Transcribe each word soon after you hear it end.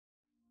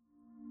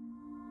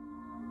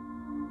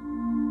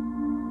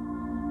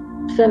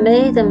For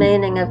me, the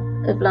meaning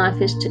of life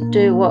is to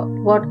do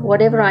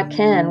whatever I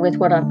can with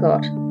what I've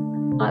got.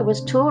 I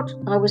was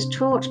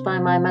taught by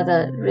my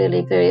mother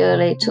really very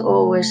early to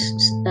always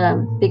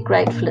be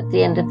grateful at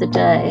the end of the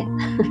day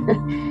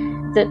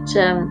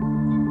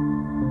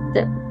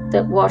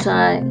that what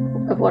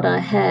I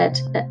had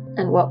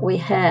and what we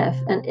have.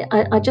 And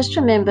I just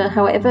remember,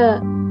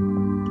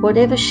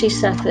 whatever she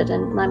suffered,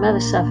 and my mother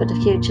suffered a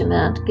huge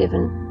amount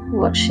given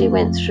what she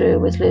went through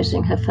with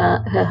losing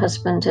her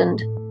husband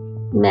and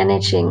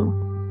managing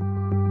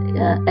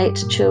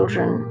 8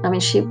 children. I mean,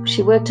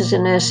 she worked as a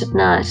nurse at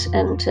night,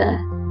 and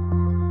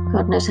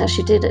God knows how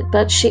she did it.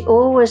 But she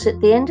always, at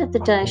the end of the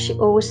day, she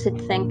always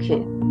said thank you.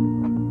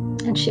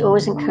 And she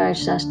always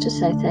encouraged us to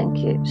say thank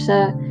you.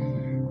 So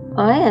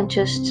I am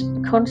just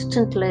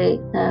constantly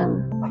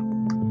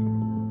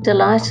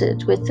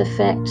delighted with the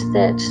fact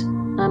that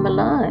I'm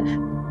alive.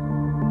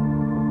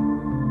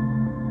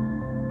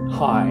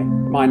 Hi,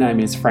 my name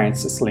is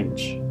Francis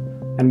Lynch,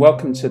 and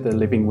welcome to the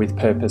Living with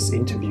Purpose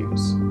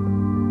interviews.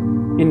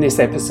 In this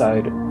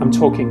episode, I'm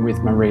talking with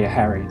Maria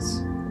Harries,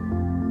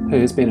 who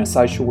has been a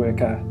social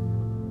worker,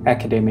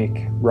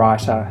 academic,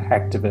 writer,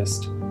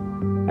 activist,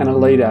 and a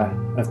leader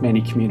of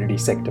many community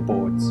sector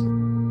boards.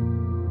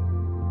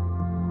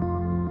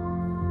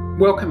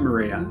 Welcome,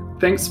 Maria.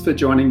 Thanks for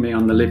joining me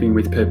on the Living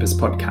with Purpose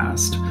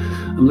podcast.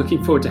 I'm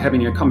looking forward to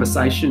having a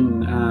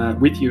conversation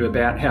with you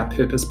about how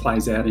purpose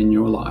plays out in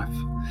your life.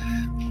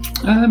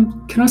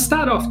 Can I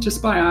start off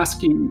just by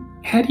asking,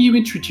 how do you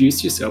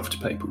introduce yourself to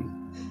people?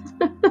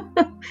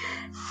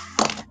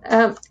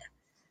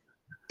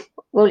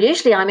 Well,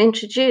 usually I'm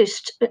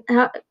introduced.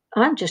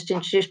 I'm just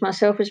introduced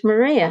myself as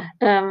Maria.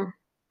 And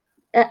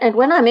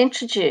when I'm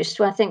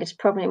introduced, well, I think it's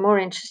probably more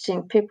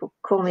interesting. People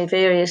call me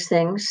various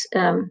things.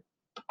 And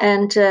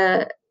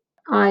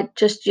I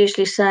just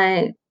usually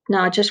say,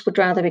 no, I just would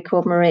rather be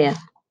called Maria.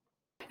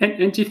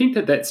 And do you think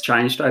that that's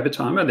changed over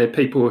time? Are there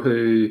people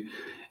who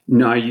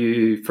know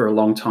you for a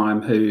long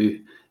time who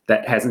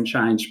that hasn't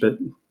changed, but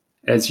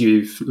as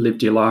you've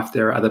lived your life,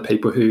 there are other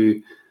people who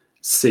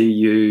see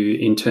you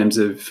in terms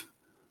of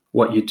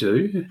what you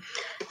do?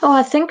 Oh,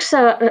 I think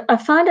so. I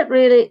find it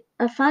really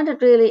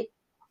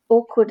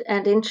awkward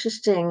and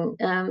interesting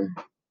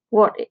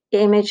what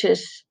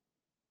images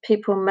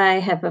people may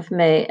have of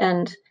me,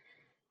 and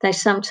they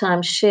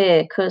sometimes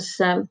share,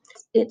 because I've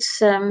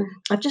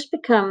just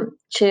become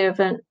chair of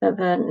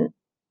a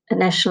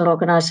national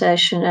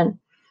organisation, and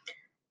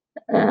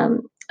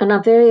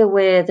I'm very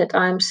aware that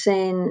I'm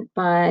seen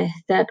by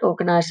that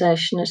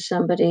organisation as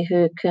somebody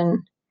who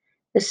can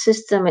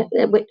assist them.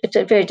 It's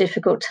a very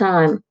difficult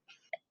time.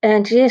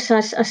 And yes, I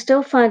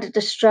still find it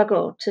a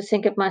struggle to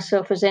think of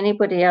myself as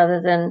anybody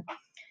other than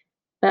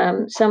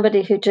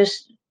somebody who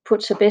just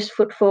puts the best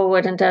foot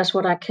forward and does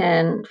what I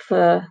can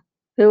for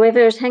whoever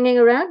is hanging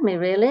around me,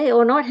 really,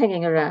 or not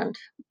hanging around.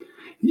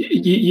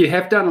 You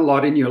have done a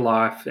lot in your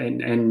life,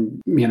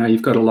 and you know,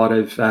 you've got a lot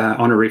of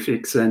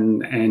honorifics,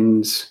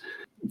 and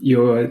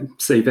your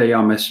CV,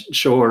 I'm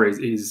sure,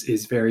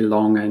 is very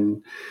long,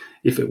 and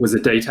if it was a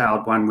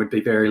detailed one, would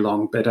be very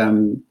long. But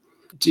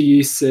do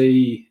you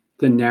see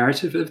the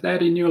narrative of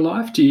that in your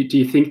life? Do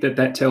you think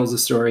that tells a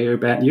story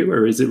about you,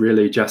 or is it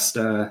really just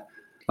how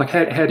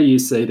do you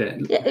see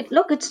that? Yeah,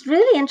 look, it's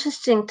really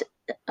interesting.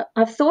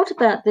 I've thought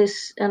about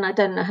this, and I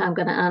don't know how I'm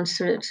going to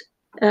answer it.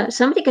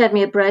 Somebody gave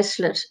me a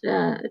bracelet.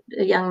 A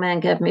young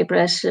man gave me a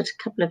bracelet a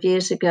couple of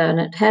years ago, and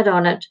it had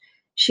on it,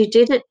 "She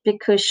did it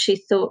because she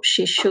thought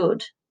she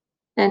should."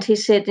 And he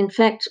said, in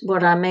fact,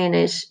 what I mean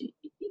is,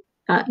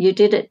 you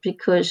did it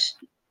because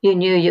you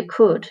knew you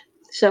could.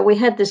 So we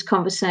had this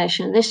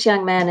conversation. This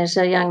young man is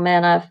a young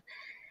man I've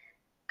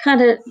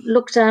kind of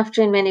looked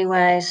after in many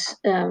ways.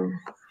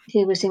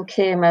 He was in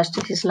care most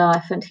of his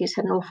life, and he's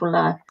had an awful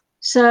life.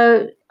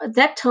 So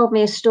that told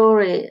me a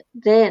story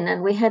then,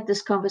 and we had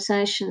this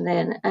conversation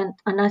then. And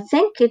I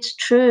think it's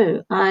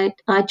true. I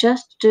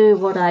just do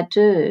what I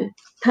do,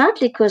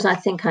 partly because I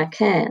think I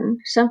can.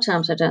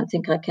 Sometimes I don't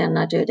think I can, and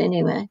I do it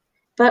anyway.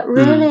 But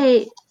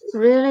really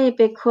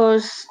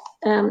because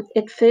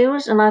it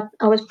feels, and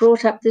I was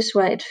brought up this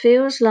way, it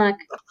feels like,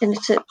 and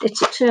it's a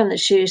term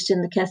that's used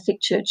in the Catholic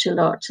Church a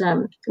lot,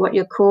 what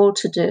you're called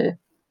to do.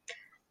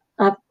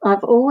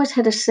 I've always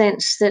had a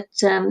sense that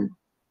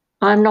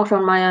I'm not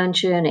on my own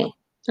journey.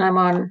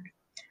 And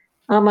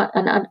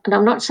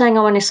I'm not saying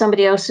I'm on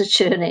somebody else's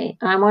journey.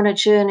 I'm on a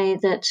journey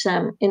that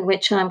in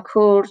which I'm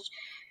called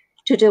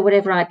to do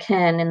whatever I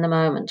can in the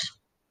moment.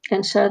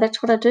 And so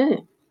that's what I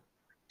do,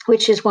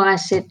 which is why I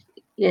said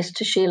yes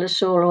to Sheila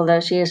Saul all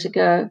those years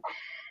ago,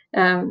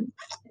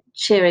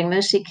 chairing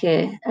Mercy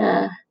Care.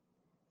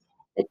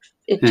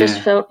 It just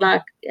felt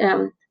like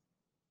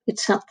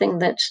it's something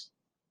that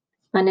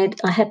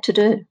I had to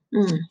do.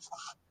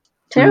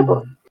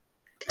 Terrible.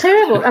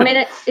 Terrible. I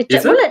mean,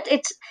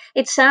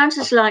 it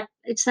sounds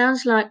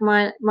like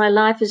my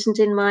life isn't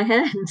in my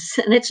hands,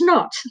 and it's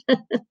not.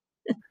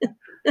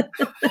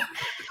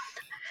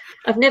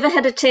 I've never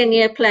had a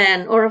 10-year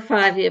plan or a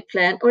 5-year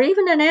plan or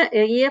even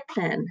a year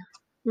plan.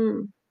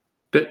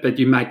 But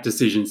you make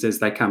decisions as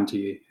they come to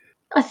you.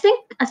 I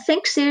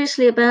think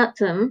seriously about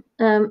them,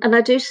 and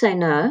I do say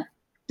no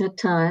at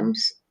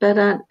times.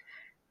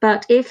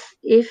 But if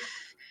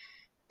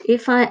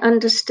I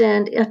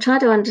understand, I try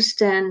to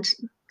understand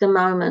the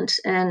moment,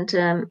 and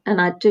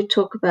I do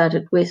talk about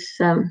it with.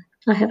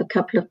 I have a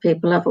couple of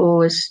people I've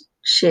always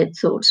shared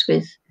thoughts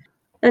with,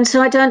 and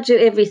so I don't do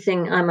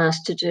everything I'm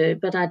asked to do,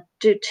 but I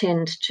do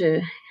tend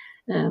to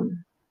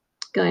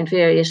go in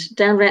various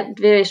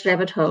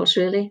rabbit holes,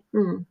 really.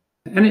 Mm.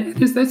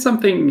 And is that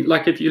something,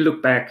 like, if you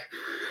look back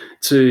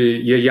to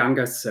your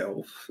younger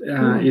self,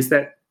 is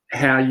that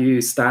how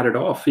you started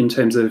off in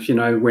terms of,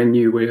 when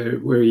you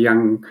were a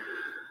young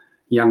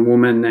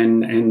woman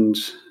and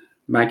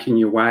making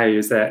your way?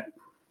 Is that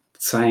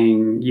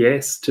saying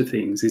yes to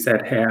things? Is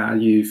that how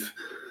you've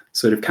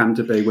sort of come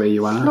to be where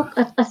you are? Look,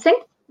 I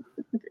think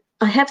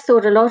I have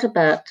thought a lot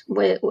about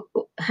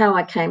how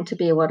I came to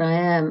be what I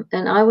am.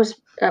 And I was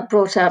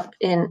brought up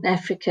in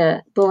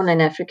Africa, born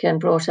in Africa and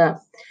brought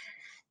up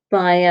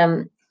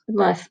by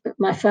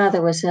my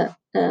father was a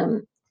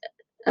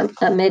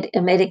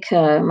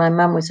medico. My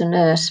mum was a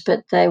nurse,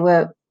 but they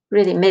were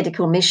really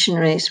medical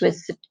missionaries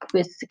with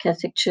the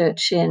Catholic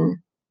Church,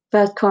 in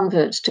both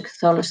converts to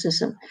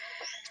Catholicism.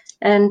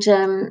 And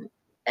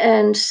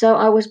so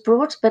I was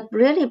brought, but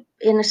really,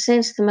 in a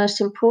sense, the most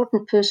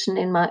important person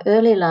in my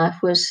early life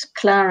was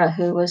Clara,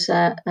 who was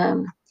a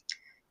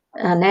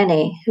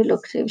nanny who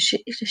looked.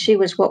 She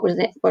was what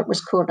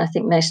was called, I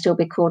think, may still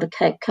be called, a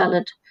Cape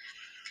Coloured.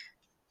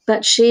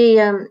 But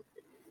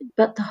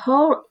but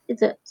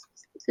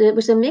it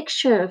was a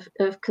mixture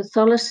of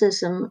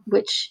Catholicism,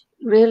 which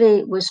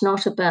really was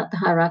not about the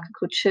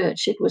hierarchical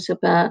church. It was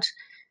about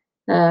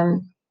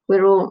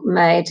we're all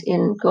made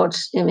in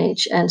God's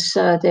image, and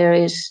so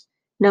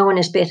no one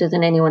is better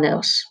than anyone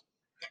else.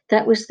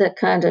 That was the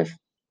kind of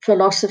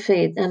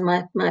philosophy, and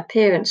my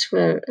parents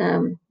were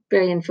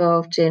very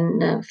involved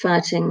in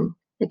fighting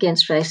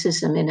against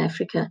racism in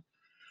Africa.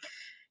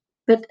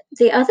 But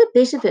the other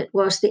bit of it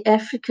was the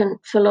African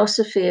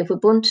philosophy of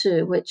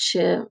Ubuntu, which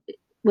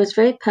was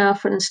very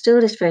powerful and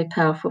still is very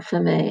powerful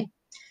for me.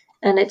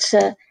 And it's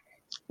an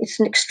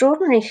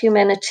extraordinary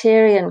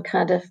humanitarian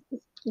kind of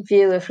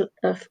view of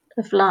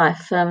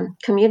life,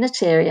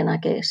 communitarian, I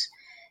guess.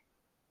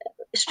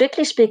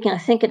 Strictly speaking, I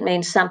think it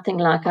means something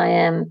like I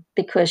am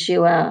because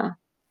you are,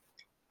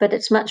 but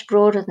it's much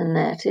broader than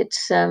that.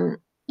 It's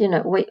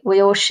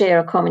we all share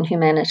a common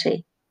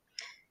humanity,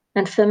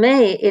 and for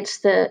me,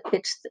 it's the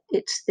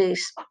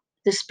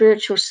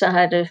spiritual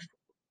side of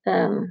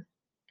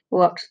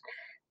what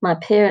my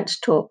parents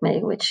taught me,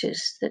 which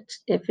is that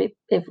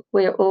if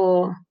we're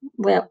all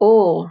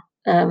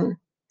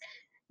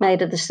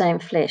made of the same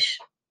flesh.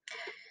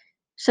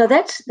 So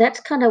that's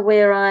kind of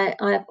where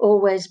I've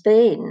always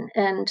been,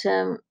 and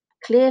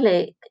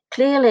clearly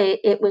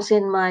it was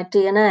in my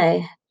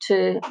DNA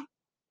to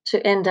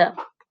end up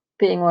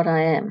being what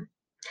I am.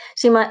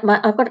 See,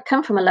 I've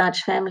come from a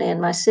large family, and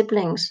my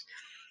siblings,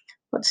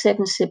 got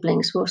 7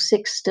 siblings, well,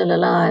 6 still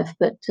alive,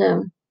 but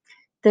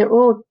they're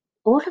all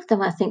of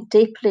them, I think,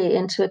 deeply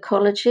into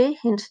ecology,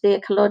 into the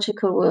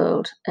ecological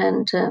world,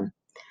 and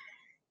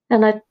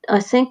I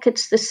think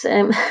it's the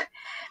same.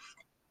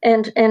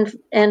 And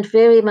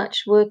very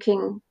much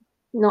working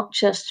not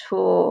just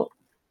for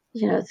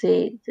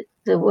the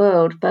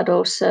world, but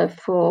also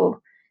for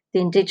the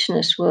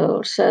Indigenous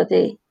world. So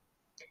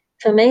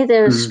for me,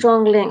 there are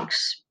strong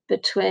links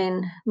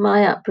between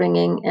my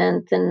upbringing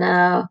and the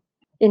now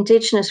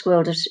Indigenous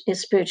world of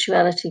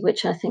spirituality,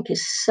 which I think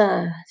is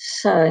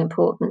so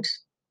important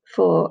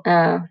for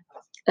our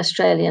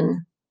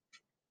Australian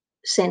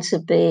sense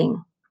of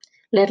being,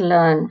 let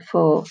alone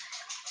for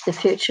the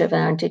future of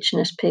our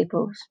Indigenous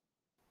peoples.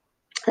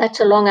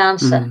 That's a long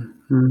answer.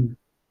 Mm-hmm.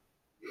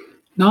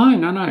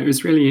 No. It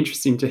was really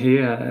interesting to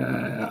hear.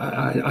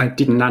 I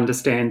didn't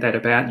understand that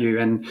about you.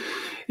 And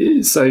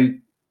so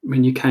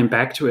when you came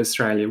back to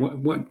Australia,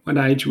 what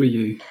age were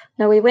you?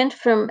 No, we went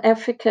from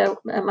Africa.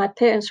 My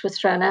parents were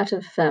thrown out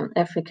of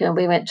Africa, and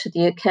we went to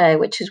the UK,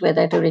 which is where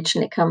they'd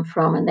originally come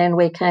from. And then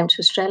we came to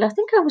Australia. I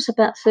think I was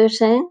about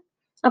 13.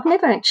 I've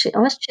never actually, I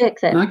must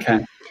check that.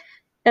 Okay.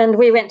 And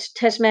we went to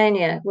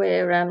Tasmania,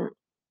 where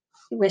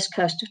west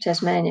coast of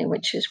Tasmania,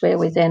 which is where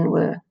we then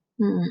were.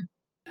 Mm.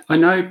 I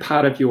know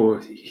part of your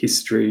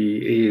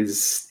history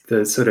is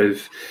the sort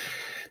of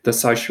the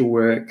social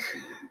work,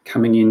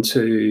 coming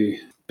into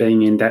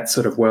being in that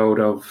sort of world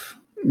of,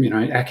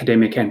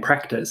 academic and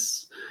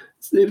practice.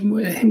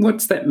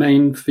 What's that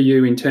mean for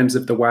you in terms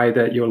of the way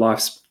that your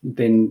life's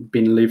then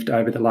been lived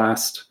over the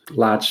last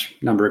large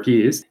number of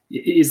years?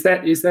 Is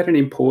that an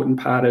important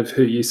part of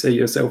who you see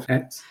yourself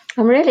as?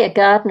 I'm really a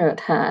gardener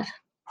at heart,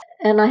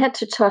 and I had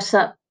to toss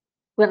up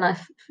when I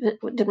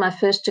did my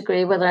first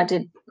degree whether I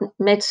did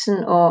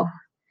medicine or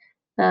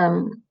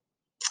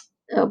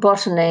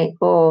botany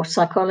or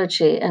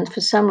psychology, and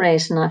for some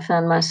reason I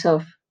found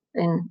myself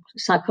in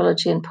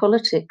psychology and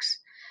politics,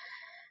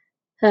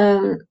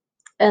 and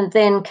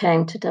then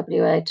came to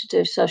WA to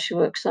do social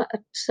work.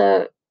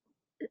 So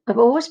I've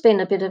always been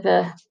a bit of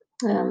a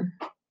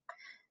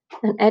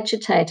an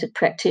agitated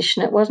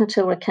practitioner. It wasn't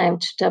until I came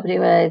to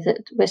WA,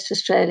 that West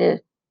Australia,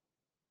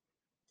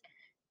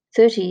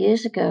 30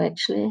 years ago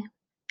actually,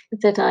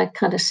 that I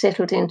kind of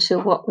settled into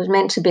what was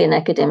meant to be an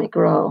academic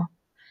role.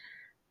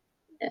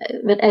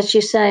 But as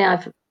you say,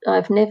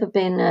 I've never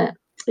been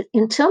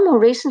until more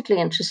recently,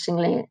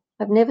 interestingly,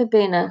 I've never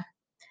been a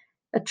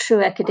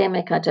true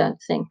academic, I don't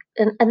think.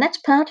 And that's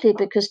partly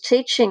because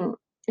teaching,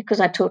 because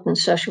I taught in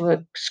social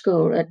work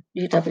school at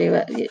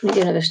UWA,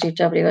 University of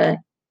WA,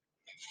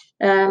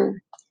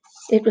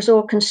 it was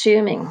all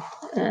consuming.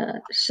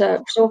 So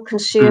it was all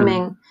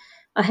consuming.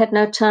 I had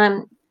no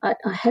time, I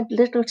had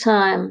little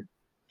time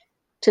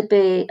to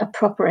be a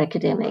proper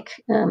academic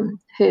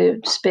who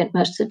spent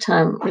most of the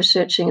time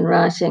researching and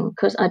writing,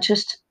 because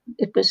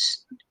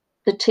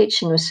the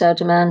teaching was so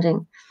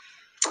demanding.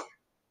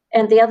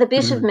 And the other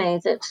bit of me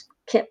that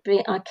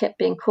I kept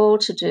being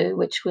called to do,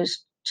 which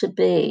was to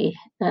be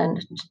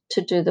and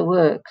to do the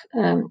work,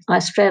 I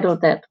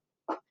straddled that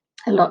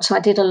a lot. So I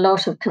did a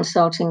lot of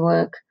consulting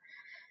work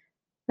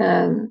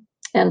and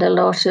a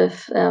lot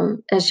of,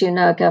 as you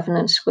know,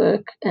 governance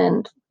work,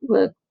 and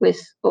work with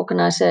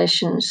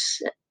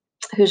organisations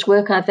whose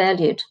work I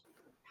valued.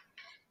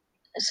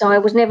 So I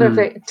was never a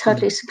very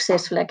totally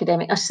successful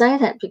academic. I say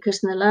that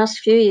because in the last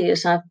few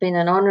years I've been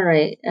an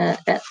honorary at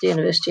the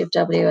University of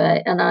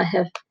WA, and I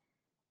have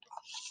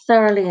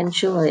thoroughly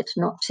enjoyed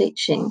not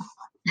teaching,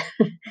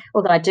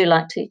 although I do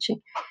like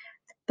teaching,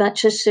 but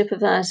just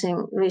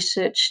supervising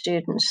research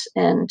students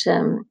and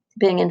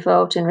being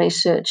involved in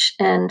research,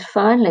 and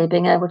finally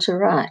being able to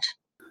write.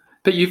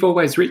 But you've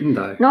always written,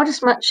 though. Not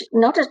as much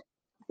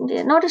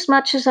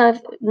as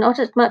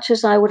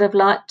I would have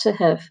liked to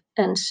have,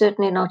 and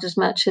certainly not as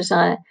much as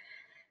I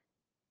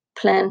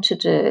plan to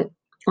do.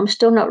 I'm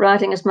still not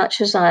writing as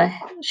much as I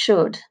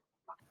should.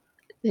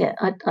 Yeah,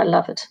 I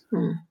love it.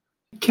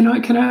 Can I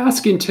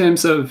ask, in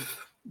terms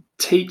of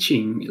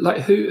teaching,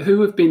 like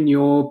who have been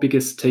your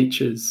biggest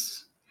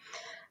teachers?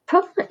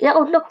 Probably, yeah.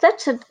 Oh, look,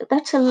 that's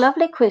a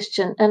lovely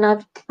question, and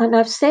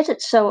I've said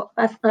it so.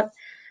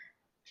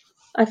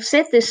 I've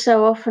said this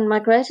so often. My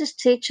greatest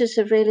teachers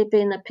have really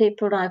been the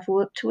people I've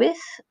worked with,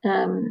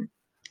 and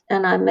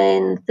I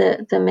mean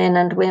the men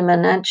and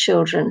women and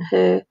children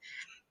who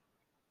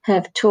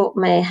have taught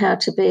me how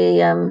to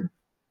be. I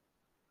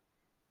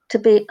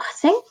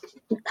think,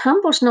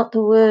 humble's not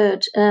the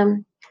word.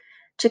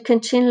 To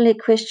continually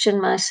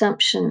question my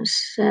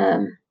assumptions.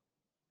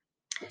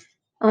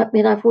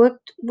 I've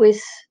worked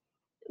with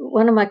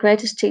one of my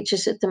greatest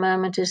teachers at the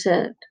moment is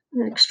an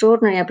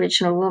extraordinary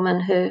Aboriginal woman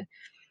who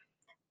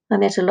I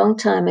met a long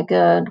time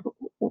ago, and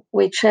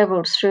we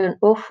travelled through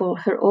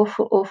her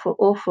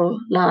awful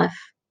life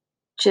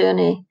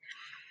journey.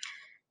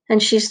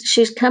 And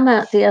she's come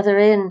out the other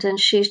end, and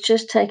she's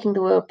just taking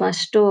the world by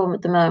storm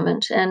at the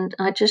moment. And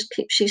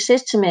she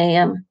says to me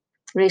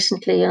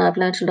recently, and I've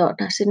learnt a lot.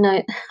 And I said,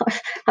 no,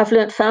 I've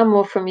learnt far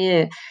more from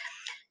you.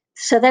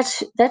 So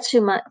that's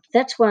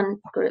one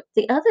group.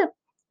 The other,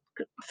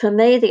 for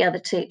me, the other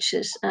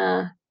teachers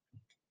are,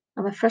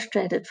 I'm a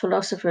frustrated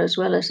philosopher as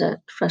well as a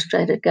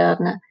frustrated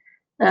gardener,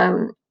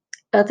 are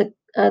the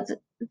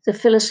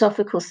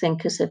philosophical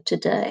thinkers of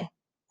today.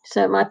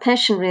 So my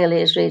passion really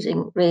is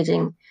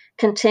reading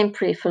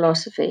contemporary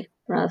philosophy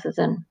rather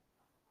than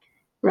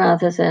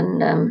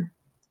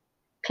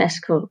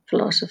classical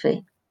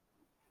philosophy.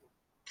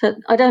 So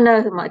I don't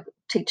know who my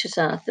teachers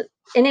are.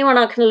 Anyone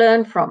I can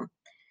learn from.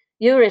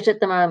 You're it at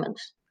the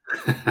moment.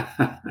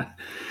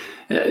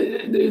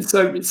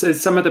 So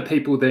some of the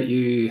people that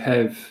you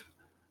have,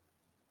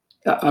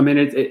 I mean,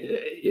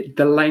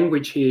 the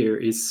language here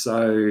is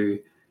so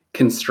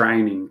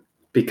constraining,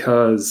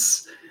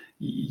 because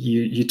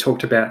you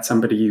talked about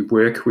somebody you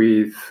work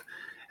with,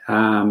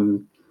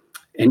 and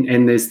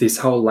there's this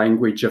whole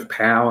language of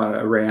power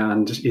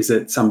around, is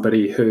it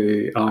somebody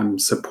who I'm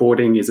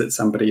supporting? Is it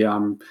somebody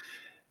I'm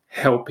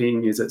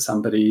helping? Is it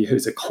somebody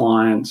who's a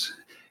client?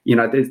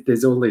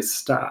 There's all this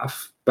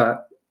stuff,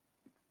 but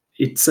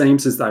it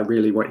seems as though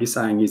really what you're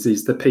saying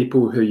is the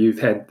people who you've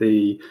had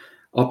the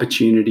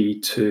opportunity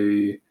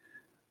to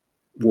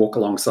walk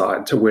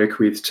alongside, to work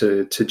with,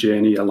 to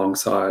journey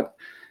alongside.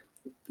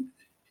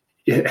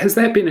 Has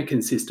that been a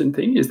consistent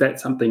thing? Is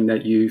that something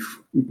that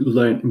you've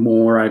learnt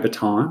more over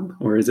time,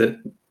 or is it?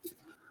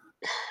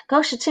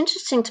 Gosh, it's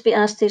interesting to be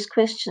asked these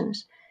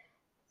questions.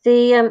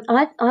 I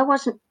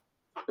wasn't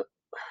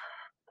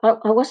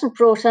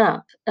brought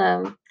up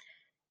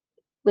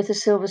with a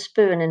silver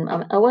spoon,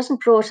 and I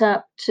wasn't brought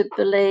up to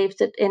believe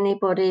that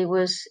anybody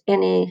was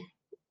any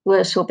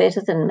worse or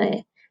better than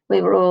me.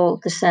 We were all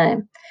the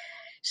same.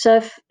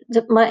 So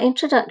my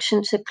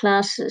introduction to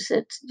classes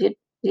at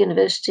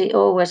university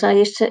always, I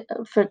used to,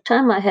 for a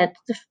time I had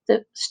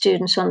the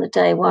students on the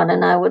day one,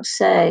 and I would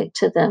say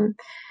to them,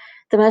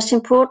 the most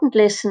important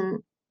lesson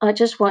I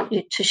just want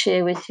you to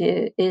share with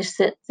you is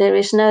that there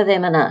is no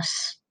them and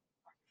us.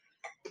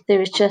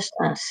 There is just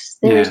us.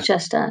 There is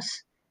just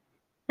us.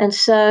 And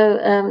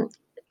so,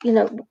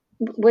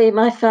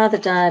 my father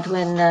died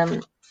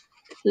when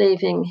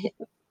leaving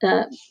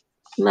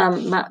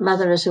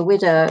mother as a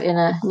widow in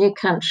a new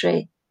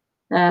country,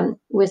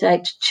 with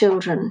 8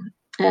 children,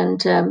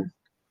 and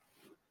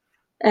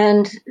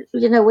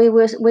we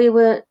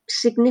were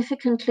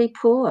significantly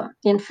poor.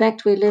 In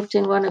fact, we lived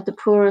in one of the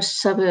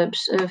poorest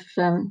suburbs of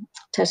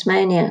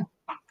Tasmania,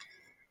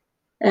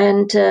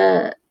 and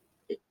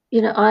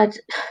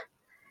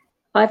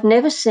I've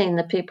never seen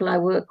the people I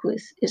work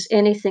with as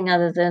anything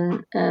other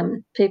than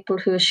people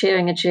who are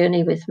sharing a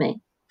journey with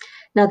me.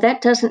 Now,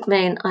 that doesn't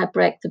mean I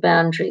break the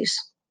boundaries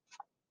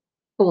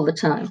all the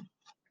time.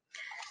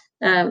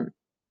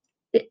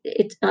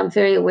 I'm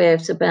very aware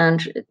of the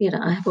boundary.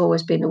 I have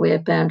always been aware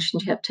of boundaries,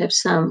 and you have to have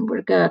some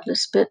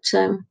regardless. But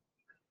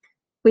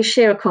we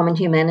share a common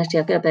humanity.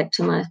 I go back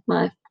to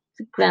my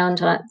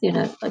ground.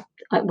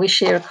 We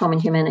share a common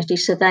humanity.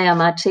 So they are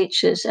my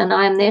teachers, and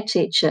I am their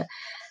teacher.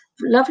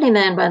 Lovely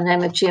man by the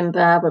name of Jim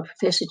Barber,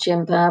 Professor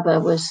Jim Barber,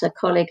 was a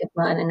colleague of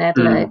mine in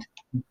Adelaide.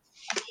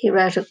 He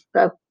wrote a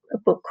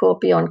book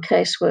called Beyond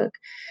Casework.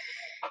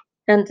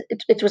 And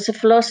it was a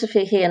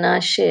philosophy he and I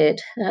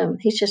shared.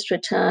 He's just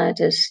retired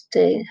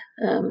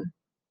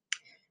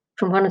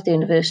from one of the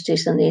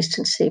universities on the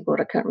Eastern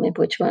Seaboard. I can't remember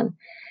which one.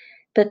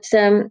 But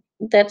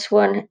that's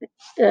one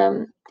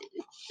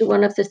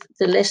of the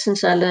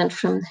lessons I learned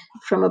from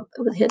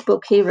the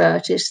book he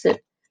wrote is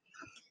that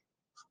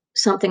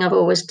something I've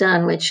always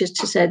done, which is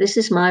to say, this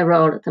is my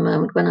role at the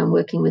moment when I'm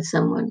working with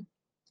someone.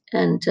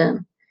 And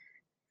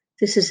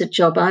this is a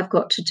job I've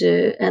got to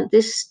do. And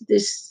this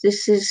is...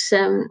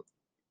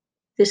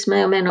 this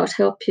may or may not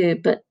help you,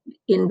 but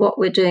in what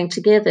we're doing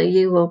together,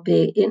 I will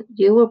be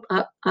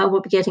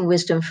getting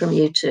wisdom from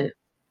you too.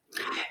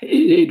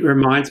 It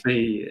reminds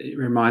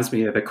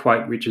me of a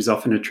quote which is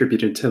often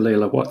attributed to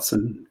Leela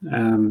Watson,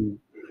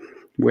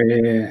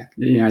 where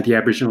the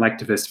Aboriginal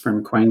activist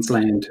from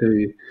Queensland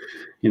who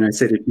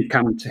said, if you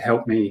come to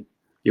help me,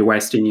 you're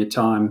wasting your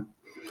time,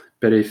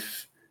 but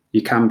if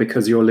you come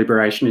because your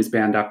liberation is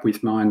bound up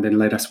with mine, then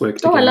let us work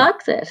together. Oh, I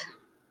like that,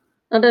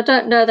 and I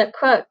don't know that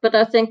quote, but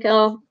I think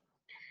I'll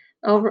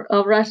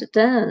write it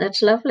down.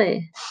 That's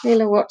lovely.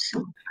 Leela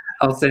Watson.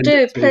 I'll send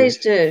it to please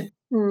do.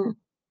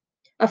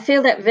 I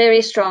feel that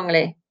very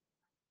strongly.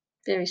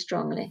 Very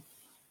strongly.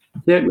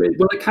 Yeah,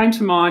 well, it came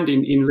to mind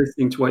in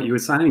listening to what you were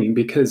saying,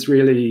 because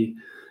really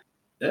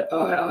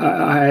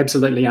I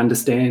absolutely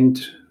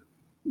understand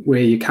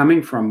where you're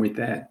coming from with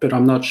that, but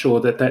I'm not sure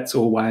that that's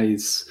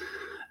always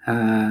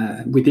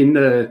within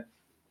the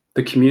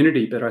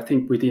community, but I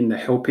think within the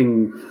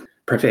helping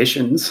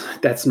professions,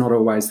 that's not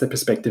always the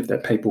perspective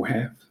that people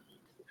have.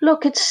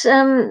 Look,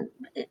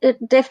 it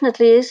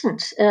definitely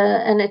isn't,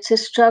 and it's a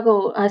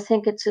struggle. I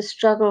think it's a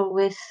struggle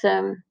with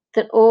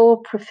that all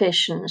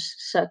professions,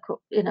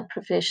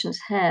 professions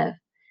have.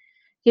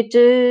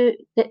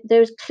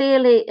 There's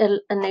clearly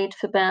a need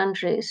for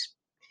boundaries,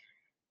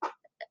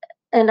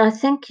 and I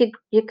think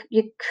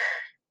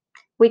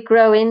we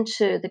grow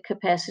into the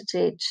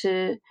capacity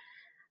to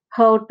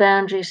hold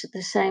boundaries at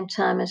the same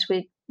time as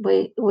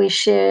we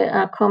share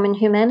our common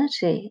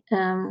humanity.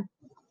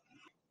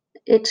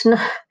 It's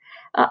not.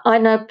 I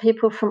know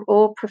people from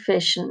all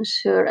professions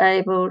who are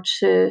able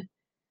to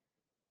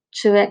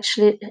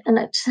actually, and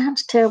it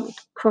sounds terrible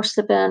to cross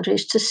the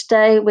boundaries, to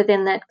stay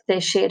within their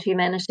shared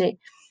humanity.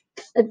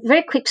 A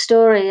very quick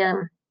story.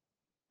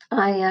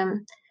 I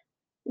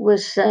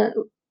was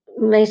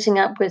meeting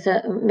up with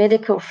a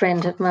medical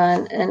friend of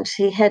mine, and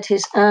he had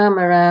his arm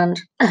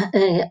around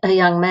a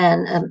young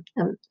man,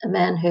 a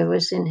man who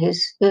was in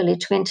his early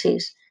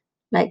 20s,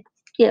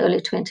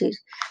 early 20s.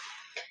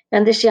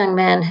 And this young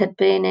man had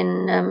been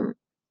in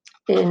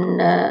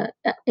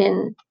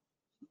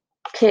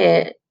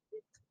care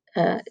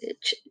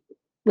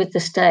with the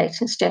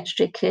state in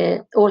statutory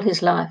care all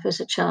his life as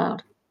a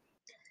child,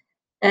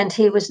 and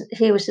he was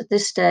at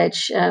this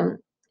stage a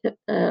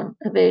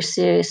very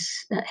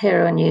serious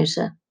heroin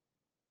user,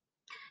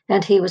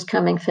 and he was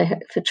coming for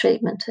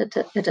treatment at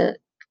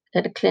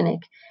a clinic,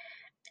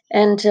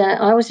 and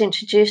I was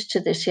introduced to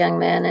this young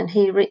man, and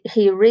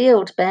he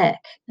reeled back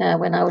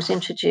when I was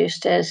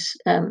introduced as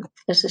a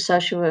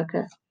social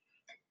worker.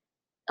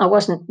 I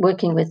wasn't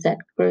working with that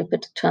group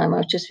at the time. I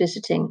was just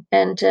visiting.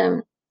 And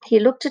he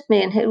looked at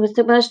me, and it was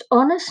the most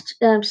honest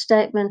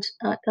statement.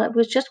 It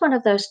was just one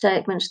of those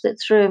statements that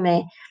threw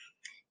me.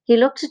 He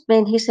looked at me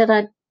and he said,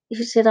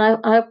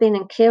 I've been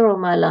in care all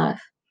my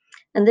life,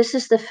 and this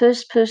is the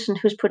first person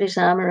who's put his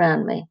arm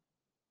around me,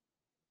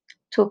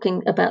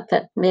 talking about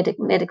that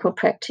medical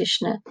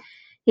practitioner.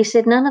 He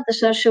said, none of the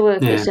social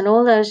workers in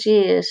all those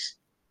years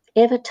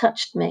ever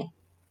touched me.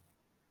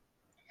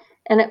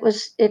 And it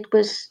was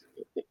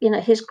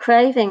his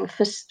craving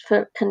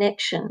for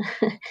connection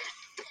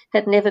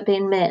had never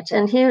been met.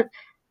 And here,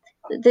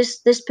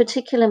 this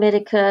particular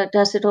medico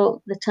does it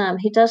all the time.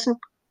 He doesn't.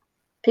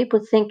 People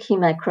think he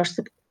may cross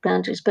the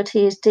boundaries, but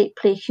he is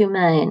deeply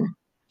humane.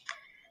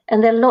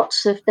 And there are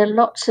lots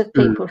of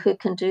people who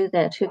can do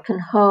that, who can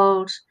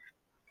hold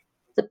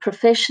the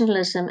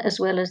professionalism as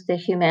well as their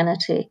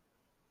humanity,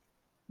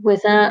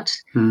 without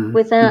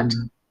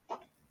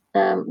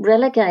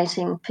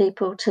relegating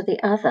people to the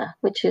other,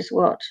 which is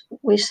what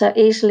we so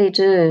easily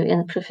do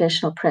in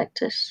professional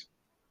practice.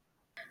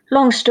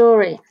 Long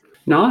story.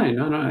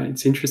 No.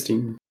 It's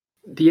interesting.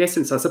 The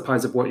essence, I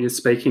suppose, of what you're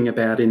speaking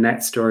about in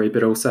that story,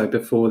 but also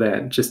before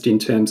that, just in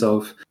terms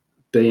of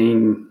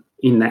being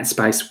in that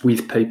space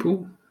with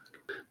people,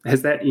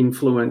 has that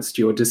influenced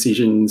your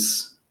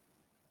decisions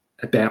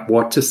about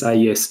what to say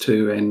yes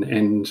to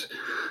and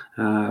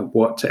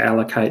what to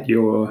allocate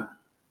your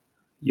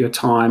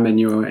time and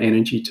your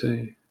energy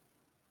to?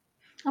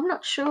 I'm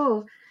not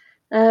sure.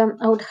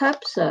 I would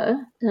hope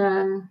so.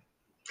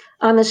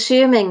 I'm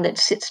assuming that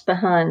sits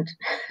behind.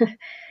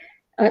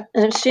 I'm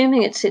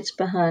assuming it sits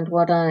behind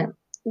what I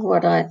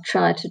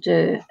try to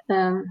do.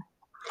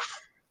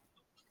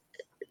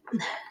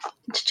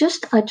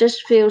 I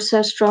just feel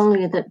so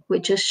strongly that we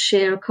just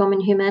share a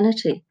common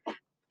humanity,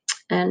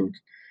 and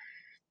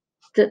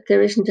that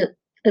there isn't a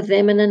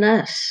them and an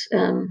us,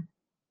 and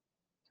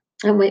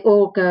we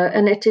all go.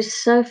 And it is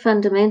so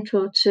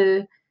fundamental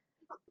to.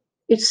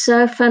 It's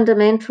so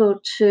fundamental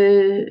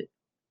to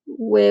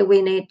where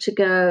we need to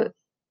go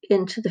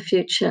into the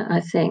future,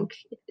 I think.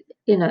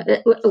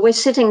 We're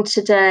sitting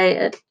today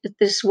at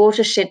this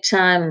watershed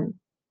time,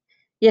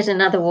 yet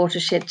another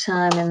watershed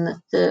time in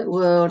the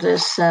world,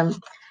 as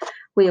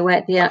we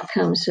await the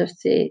outcomes of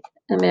the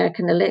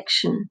American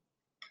election,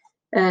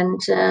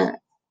 and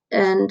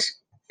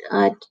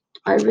I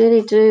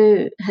really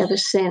do have a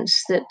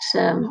sense that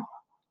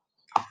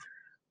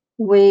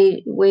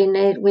we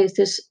need, with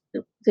this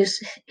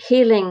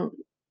healing.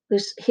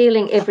 There's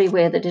healing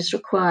everywhere that is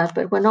required,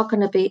 but we're not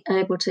going to be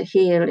able to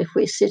heal if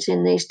we sit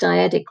in these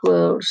dyadic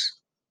worlds.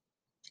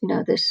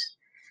 This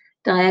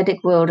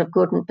dyadic world of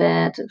good and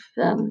bad, of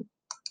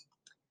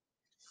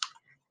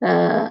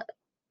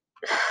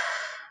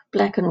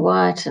black and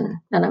white, and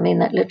I mean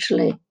that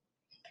literally.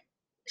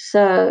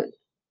 So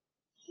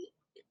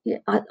yeah,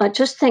 I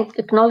just think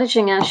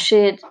acknowledging our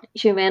shared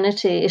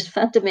humanity is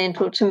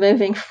fundamental to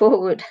moving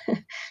forward.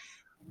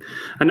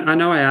 And I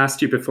know I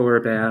asked you before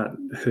about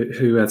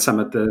who are some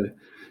of the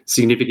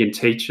significant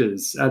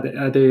teachers.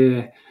 Are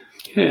there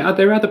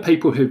other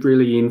people who've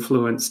really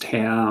influenced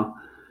how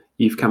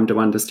you've come to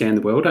understand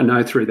the world? I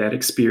know through that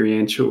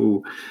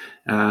experiential,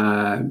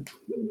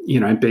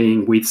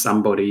 being with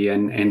somebody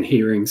and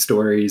hearing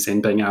stories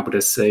and being able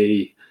to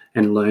see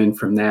and learn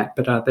from that.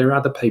 But are there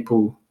other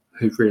people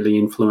who've really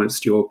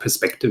influenced your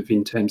perspective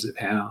in terms of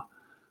how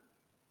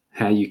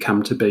you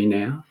come to be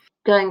now?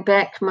 Going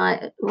back,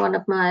 one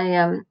of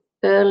my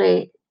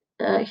early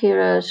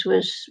heroes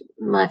was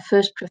my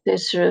first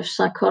professor of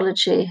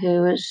psychology,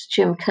 who was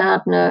Jim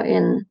Cardno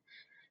in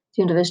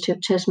the University of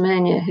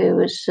Tasmania, who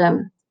was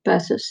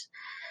both a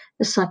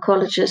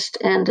psychologist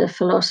and a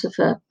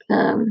philosopher,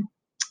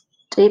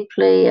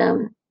 deeply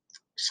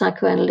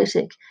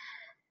psychoanalytic.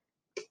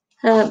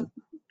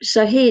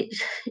 So he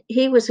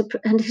was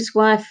and his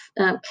wife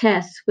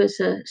Kath was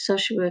a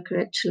social worker,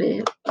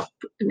 actually,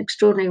 an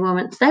extraordinary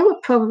woman. They were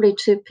probably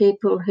two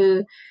people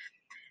who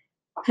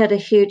had a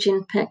huge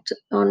impact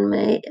on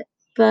me,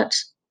 but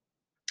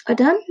I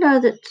don't know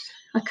that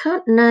I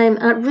can't name.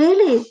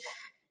 Really,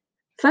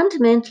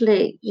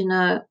 fundamentally,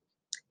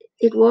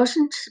 it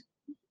wasn't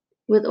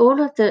with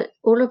all of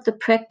the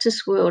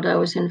practice world I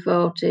was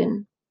involved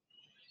in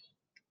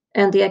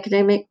and the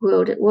academic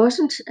world. It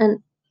wasn't,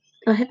 and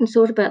I hadn't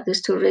thought about this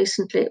till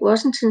recently. It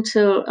wasn't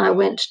until I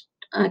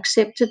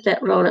accepted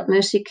that role at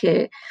Mercy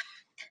Care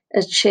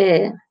as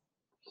chair,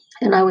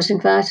 and I was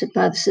invited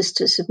by the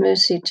Sisters of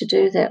Mercy to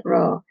do that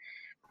role.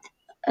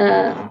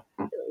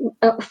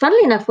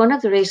 Funnily enough, one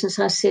of the reasons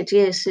I said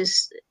yes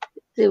is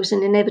there was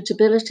an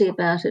inevitability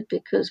about it,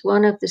 because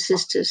one of the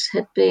sisters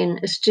had been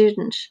a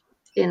student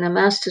in a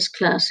master's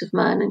class of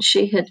mine, and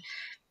she had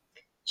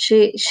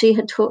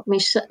taught me.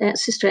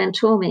 Sister Anne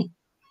Tormey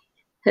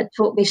had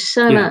taught me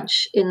so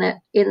much in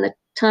the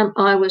time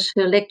I was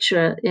her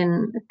lecturer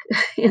in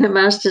a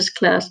master's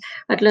class.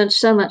 I'd learned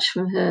so much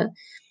from her,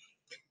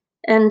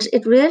 and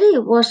it really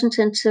wasn't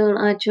until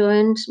I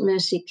joined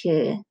Mercy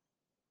Care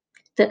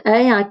that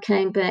I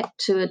came back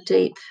to a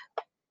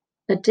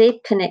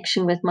deep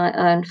connection with my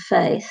own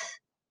faith,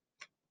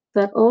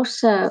 but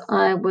also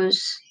I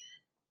was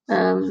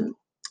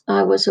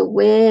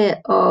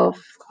aware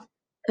of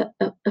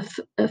a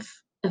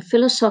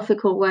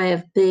philosophical way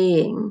of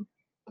being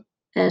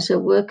as a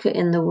worker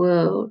in the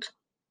world,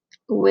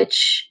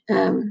 which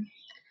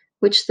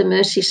the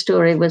Mercy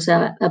story was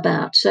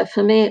about. So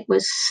for me, it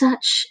was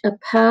such a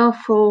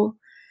powerful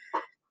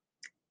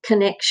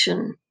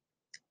connection,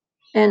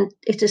 and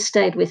it has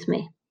stayed with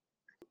me.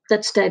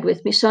 That stayed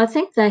with me. So I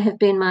think they have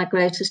been my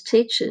greatest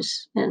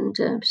teachers. And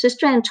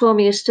Sister Anne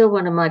Tormey is still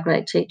one of my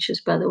great teachers,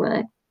 by the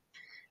way.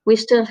 We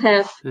still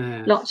have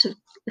lots of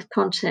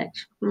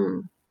contact.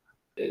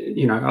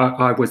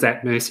 I was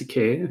at Mercy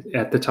Care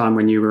at the time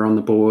when you were on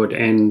the board,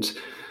 and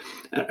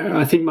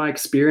I think my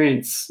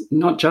experience,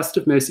 not just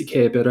of Mercy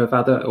Care, but of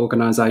other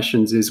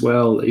organisations as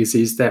well,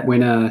 is that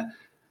when a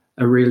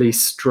really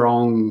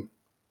strong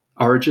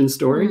origin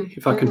story,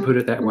 if I can put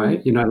it that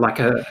way,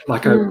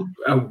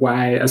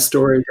 a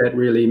story that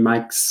really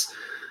makes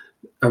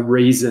a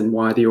reason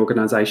why the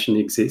organisation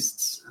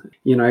exists.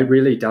 It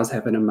really does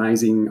have an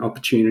amazing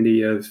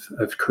opportunity of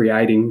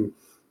creating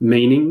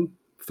meaning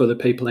for the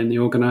people in the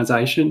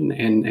organisation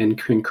and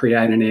can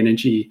create an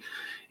energy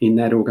in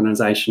that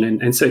organisation.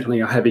 And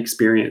certainly I have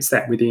experienced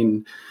that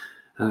within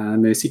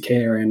Mercy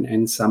Care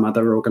and some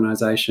other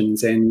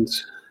organisations. And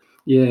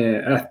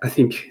yeah, I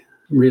think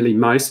really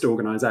most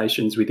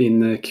organisations within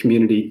the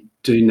community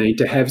do need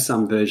to have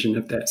some version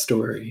of that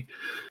story.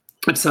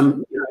 It's a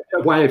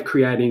way of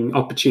creating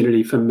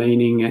opportunity for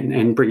meaning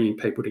and bringing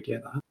people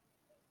together.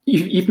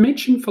 You've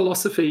mentioned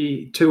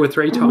philosophy 2 or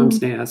 3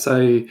 times now.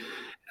 So,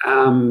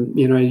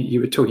 you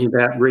were talking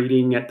about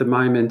reading at the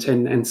moment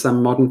and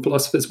some modern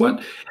philosophers.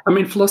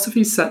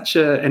 Philosophy is such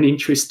an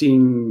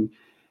interesting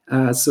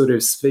sort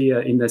of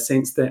sphere in the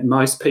sense that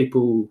most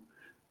people,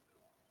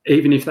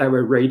 even if they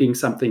were reading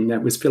something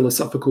that was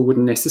philosophical,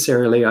 wouldn't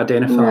necessarily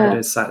identify it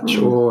as such.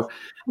 So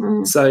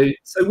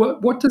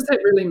what does that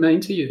really mean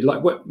to you?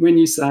 Like when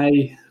you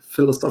say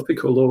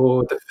philosophical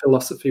or the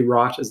philosophy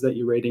writers that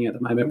you're reading at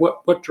the moment,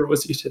 what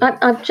draws you to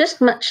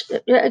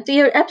that?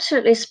 You're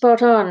absolutely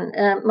spot on.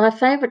 My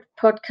favourite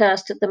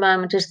podcast at the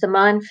moment is The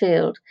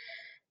Minefield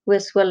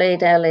with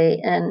Waleed Ali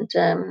and,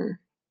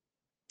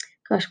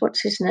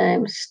 what's his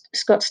name?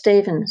 Scott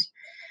Stevens.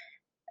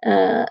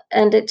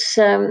 And it's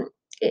a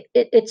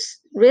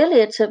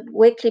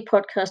weekly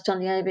podcast on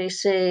the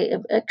ABC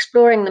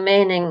exploring the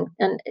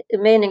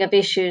meaning of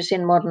issues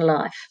in modern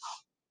life.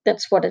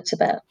 That's what it's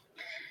about.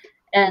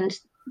 And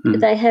I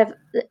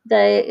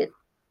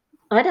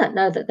don't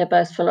know that they're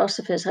both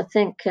philosophers. I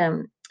think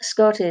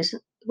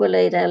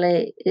Waleed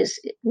Ali is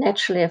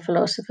naturally a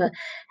philosopher.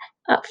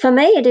 For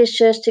me, it is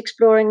just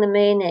exploring the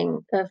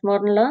meaning of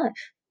modern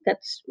life.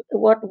 That's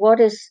what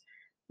is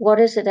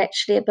it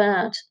actually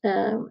about?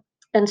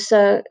 And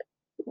so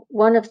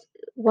one of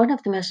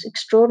the most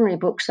extraordinary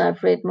books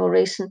I've read more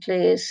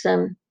recently is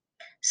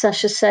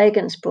Sasha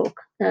Sagan's book.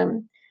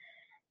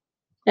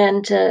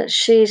 And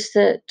she's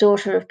the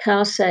daughter of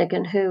Carl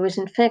Sagan, who was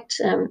in fact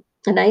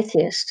an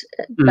atheist,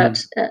 but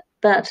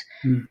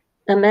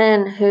a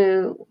man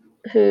who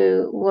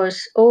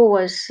was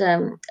always,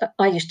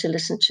 I used to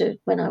listen to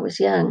when I was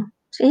young.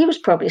 So he was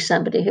probably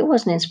somebody who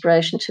was an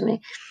inspiration to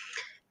me,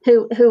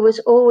 who was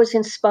always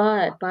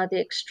inspired by the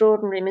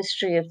extraordinary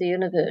mystery of the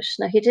universe.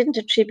 Now, he didn't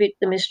attribute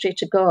the mystery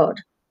to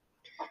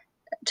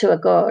a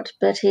god,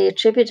 but he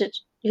attributed,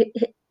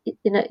 it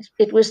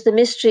was the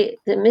mystery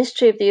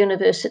of the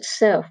universe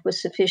itself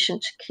was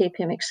sufficient to keep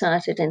him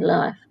excited in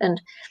life. And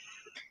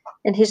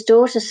his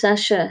daughter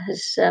Sasha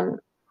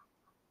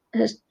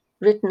has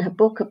written a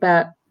book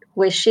about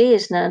where she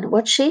is now.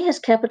 What she has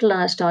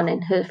capitalized on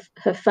in her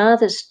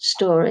father's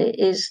story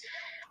is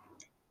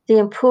the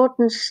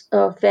importance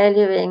of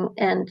valuing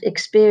and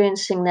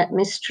experiencing that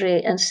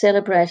mystery and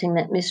celebrating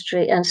that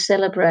mystery and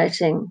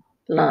celebrating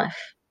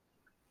life.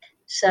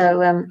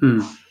 So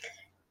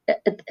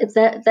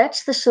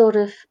that's the sort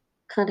of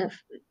kind of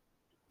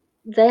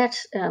that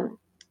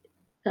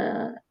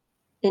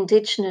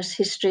Indigenous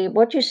history.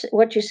 What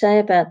you say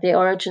about the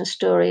origin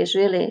story is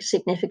really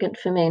significant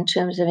for me in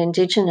terms of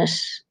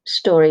Indigenous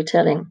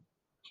storytelling.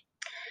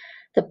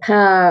 The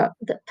power,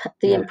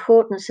 the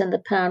importance, and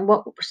the power, and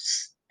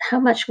how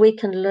much we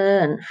can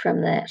learn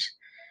from that.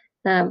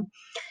 And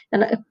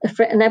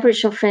an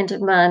Aboriginal friend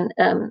of mine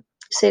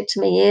said to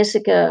me years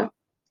ago,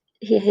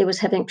 he was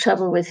having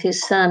trouble with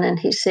his son, and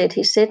he said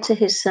to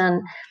his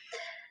son,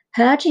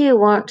 how do you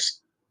want,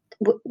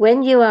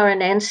 when you are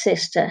an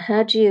ancestor,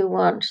 how do you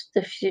want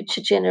the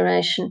future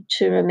generation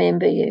to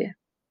remember you?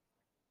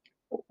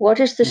 What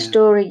is the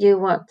story you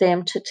want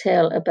them to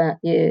tell about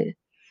you?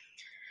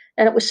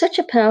 And it was such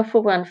a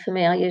powerful one for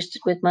me. I used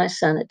it with my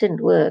son. It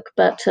didn't work,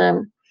 but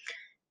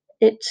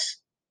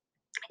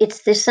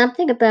there's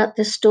something about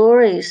the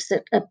stories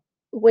that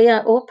we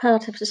are all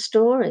part of the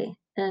story,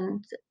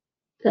 and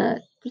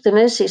the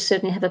Mercies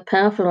certainly have a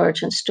powerful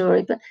origin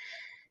story, but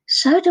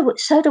so do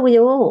we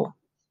all.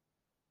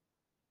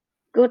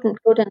 Good and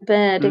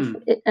bad,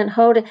 and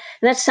hold it.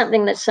 And that's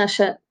something that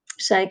Sasha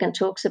Sagan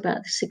talks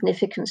about: the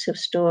significance of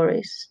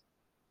stories.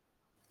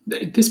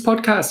 This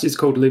podcast is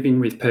called Living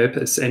with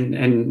Purpose,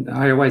 and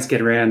I always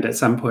get around at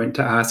some point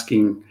to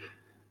asking,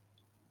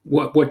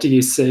 what do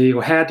you see,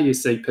 or how do you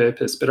see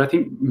purpose? But I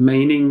think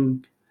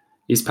meaning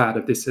is part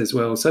of this as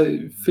well. So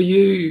for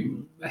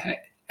you,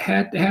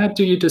 how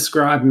do you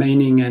describe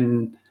meaning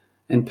and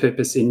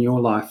purpose in your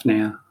life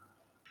now?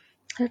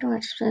 How do I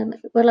explain it?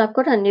 Well, I've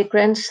got a new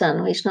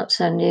grandson. He's not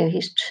so new.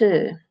 He's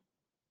 2.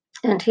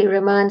 And he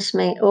reminds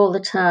me all the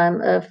time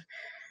of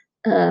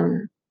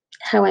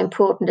how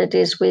important it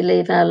is we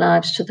live our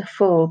lives to the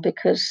full,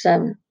 because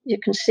you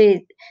can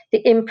see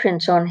the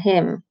imprint on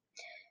him.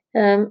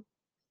 I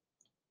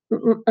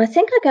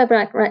think I go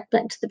right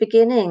back to the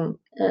beginning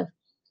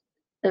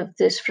of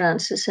this,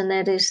 Francis, and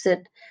that is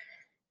that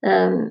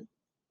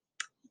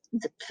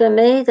for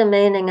me, the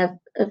meaning of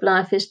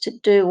life is to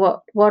do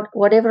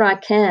whatever I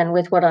can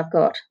with what I've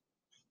got.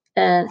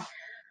 And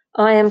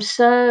I was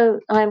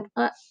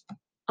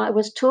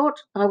taught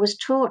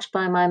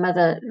by my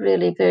mother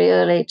really very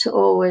early to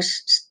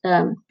always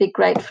be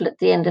grateful at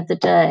the end of the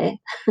day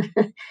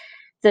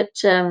that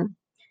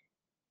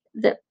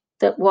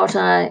what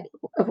I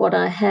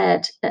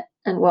had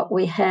and what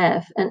we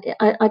have. And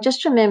I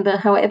just remember,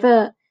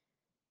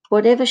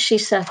 whatever she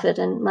suffered,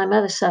 and my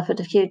mother suffered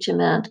a huge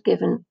amount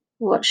given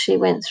what she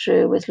went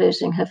through with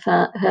losing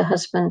her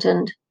husband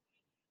and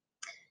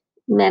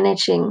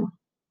managing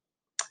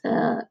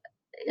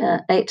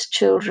 8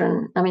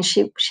 children. I mean,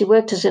 she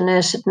worked as a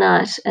nurse at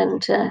night,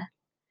 and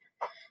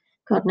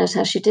God knows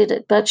how she did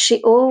it. But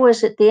she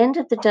always, at the end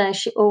of the day,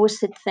 she always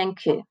said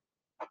thank you.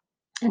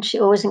 And she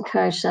always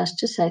encouraged us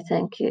to say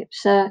thank you.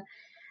 So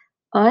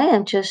I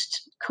am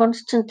just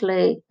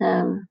constantly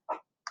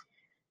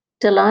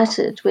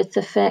delighted with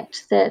the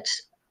fact that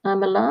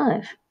I'm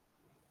alive.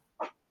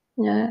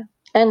 You know,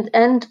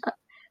 and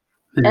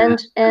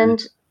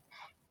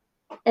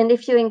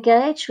if you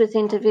engage with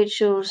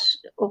individuals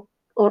or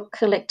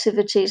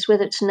collectivities,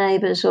 whether it's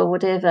neighbours or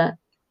whatever,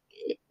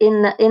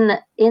 in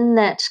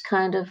that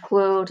kind of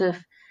world of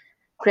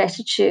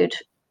gratitude,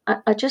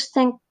 I just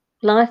think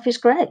life is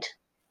great.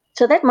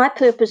 So that my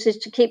purpose is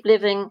to keep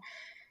living.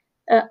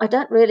 I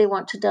don't really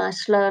want to die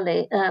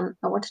slowly. I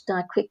want to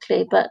die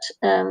quickly, but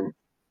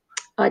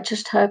I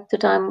just hope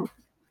that I'm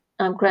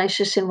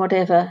gracious in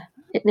whatever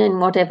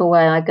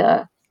way I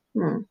go.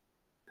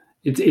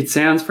 It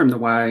sounds from the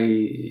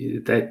way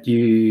that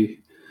you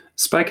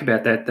spoke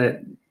about that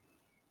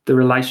the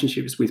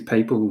relationships with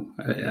people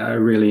are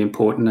really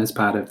important as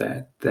part of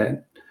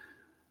that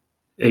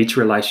each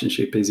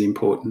relationship is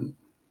important.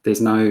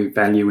 There's no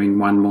valuing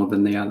one more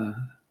than the other.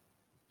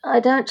 I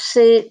don't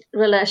see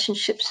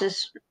relationships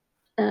as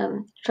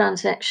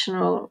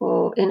transactional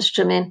or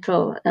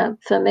instrumental.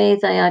 For me,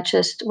 they are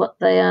just what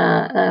they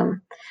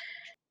are,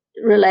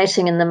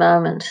 relating in the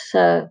moment.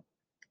 So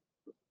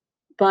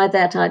by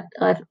that,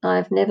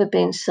 I've never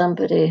been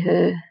somebody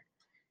who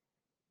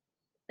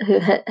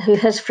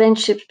has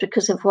friendships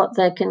because of what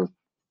they can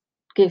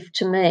give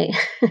to me.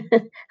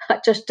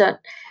 I just don't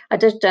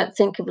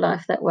think of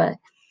life that way.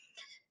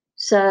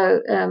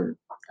 So I'm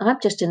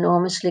just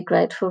enormously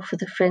grateful for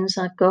the friends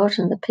I've got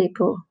and the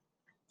people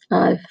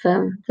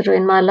that are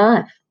in my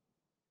life.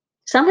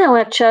 Somehow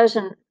I've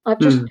chosen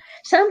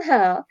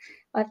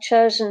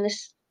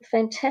this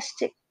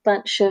fantastic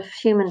bunch of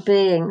human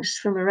beings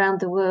from around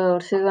the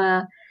world who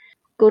are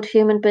good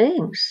human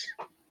beings.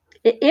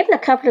 Even a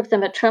couple of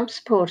them are Trump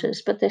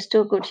supporters, but they're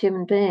still good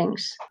human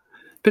beings.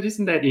 But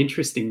isn't that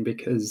interesting?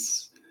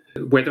 Because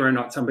whether or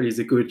not somebody is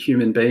a good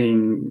human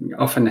being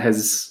often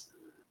has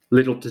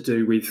little to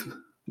do with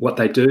what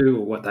they do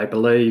or what they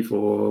believe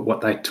or what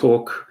they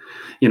talk,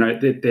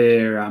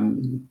 their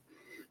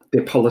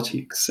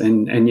politics.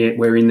 And yet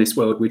we're in this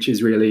world which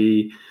is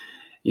really,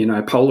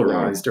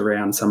 polarised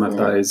around some of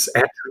those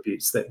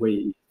attributes that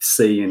we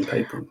see in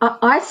people.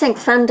 I think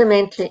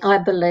fundamentally, I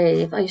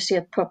believe, I see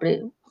it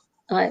probably,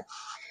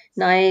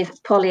 naive,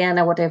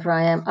 Pollyanna, whatever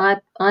I am, I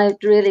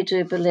really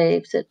do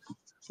believe that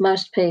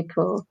most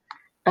people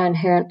are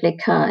inherently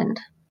kind.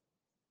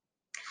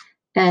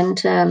 And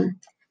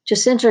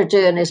Jacinda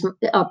Ardern is,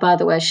 by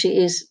the way,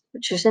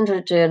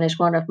 Jacinda Ardern is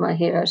one of my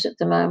heroes at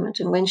the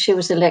moment. And when she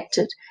was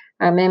elected,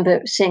 I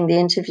remember seeing the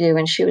interview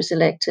when she was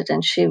elected,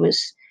 and she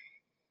was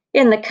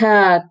in the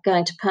car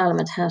going to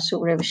Parliament House or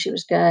wherever she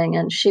was going,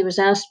 and she was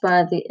asked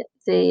by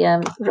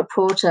the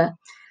reporter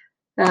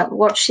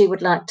what she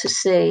would like to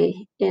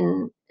see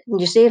in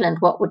New Zealand,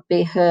 what would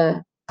be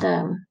her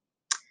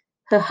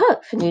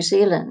hope for New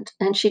Zealand.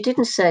 And she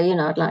didn't say,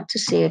 I'd like to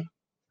see a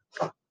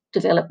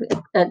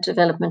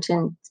development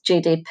in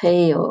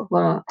GDP or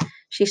what.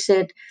 She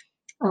said,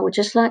 I would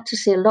just like to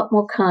see a lot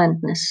more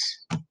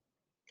kindness.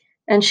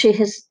 And she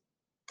has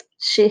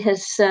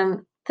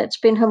that's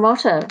been her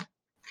motto.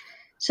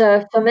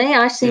 So for me,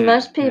 I see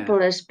most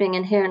people as being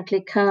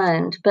inherently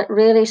kind, but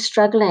really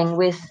struggling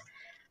with,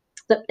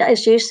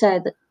 as you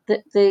say,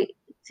 the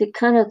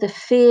kind of the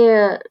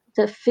fears,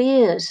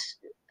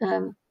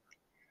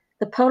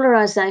 the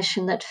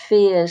polarization that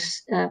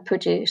fears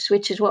produce,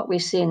 which is what we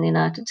see in the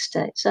United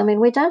States. I mean,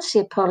 we don't see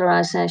a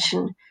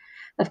polarization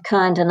of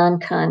kind and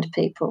unkind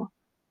people.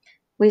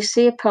 We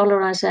see a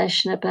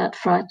polarization about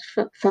fright.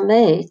 For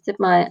me, that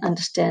my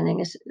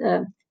understanding is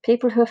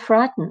people who are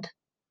frightened,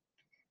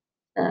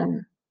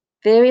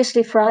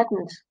 variously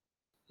frightened.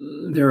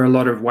 There are a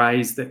lot of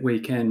ways that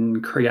we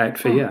can create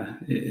fear,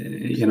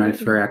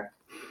 for our...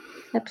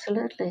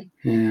 Absolutely.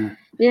 Yeah.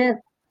 Yeah.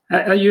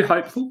 Are you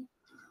hopeful?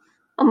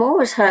 I'm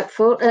always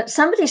hopeful.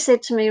 Somebody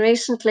said to me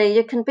recently,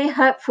 you can be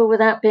hopeful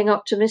without being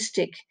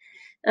optimistic.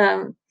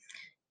 So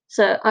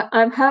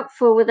I'm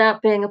hopeful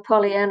without being a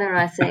Pollyanna,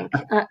 I think,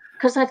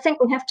 because I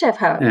think we have to have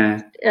hope.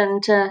 Yeah.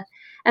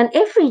 And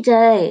every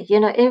day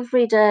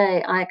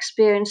I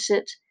experience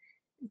it,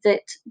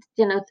 that,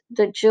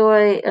 the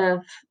joy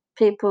of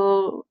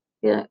people,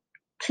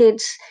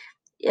 kids,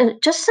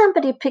 just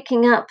somebody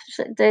picking up.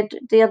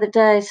 The other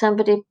day,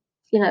 somebody,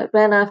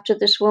 ran after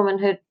this woman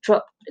who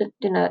dropped,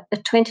 a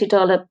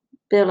 $20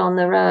 bill on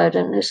the road,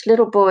 and this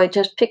little boy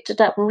just picked it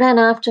up and ran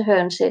after her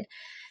and said,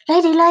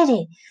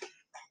 lady.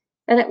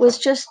 And it was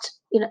just,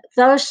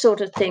 those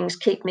sort of things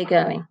keep me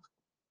going.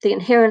 The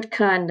inherent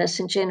kindness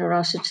and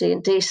generosity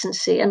and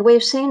decency. And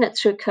we've seen it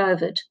through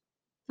COVID,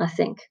 I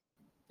think.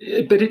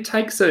 But it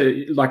takes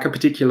a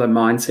particular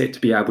mindset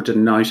to be able to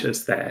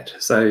notice that.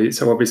 So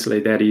obviously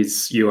that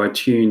is, you are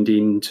tuned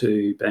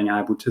into being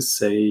able to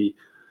see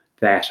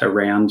that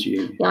around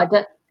you. Yeah,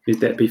 Would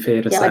that be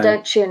fair to say? Yeah, I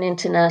don't tune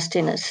into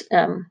nastiness.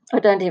 I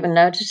don't even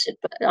notice it.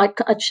 But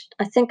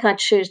I think I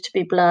choose to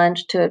be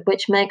blind to it,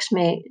 which makes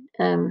me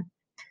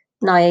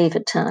naive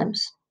at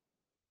times.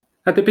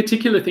 Are there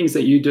particular things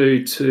that you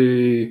do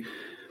to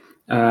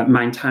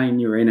maintain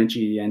your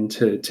energy and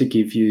to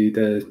give you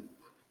the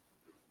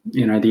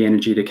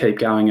energy to keep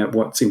going at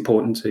what's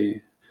important to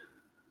you?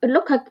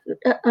 Look,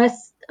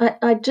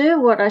 I do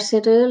what I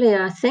said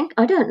earlier. I think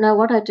I don't know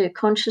what I do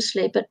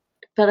consciously, but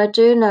I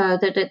do know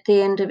that at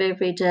the end of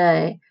every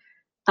day,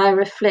 I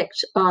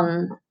reflect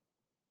on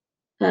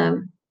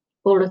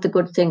all of the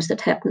good things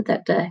that happened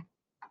that day.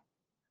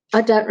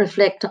 I don't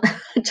reflect on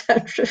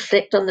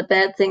the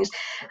bad things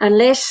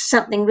unless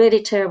something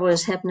really terrible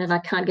has happened and I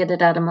can't get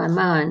it out of my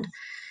mind.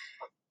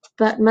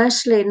 But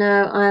mostly,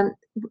 no. I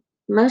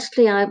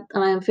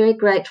am very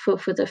grateful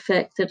for the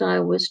fact that I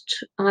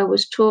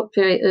was taught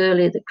very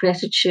early that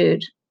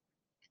gratitude,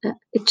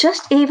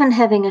 just even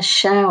having a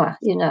shower,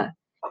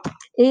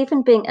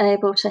 even being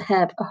able to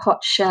have a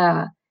hot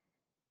shower.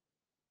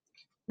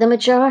 The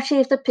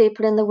majority of the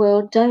people in the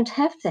world don't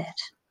have that,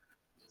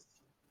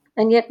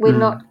 and yet we're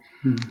not.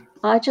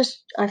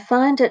 I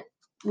find it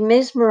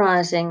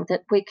mesmerizing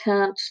that we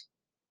can't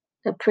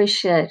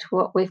appreciate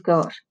what we've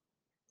got.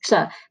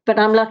 So, but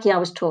I'm lucky I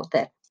was taught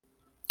that.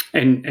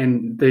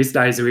 And these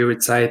days we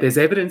would say there's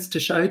evidence to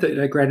show that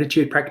a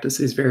gratitude practice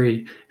is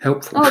very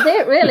helpful. Oh,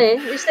 there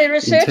really? Is there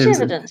research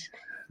evidence?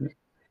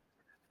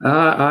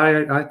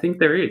 I think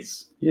there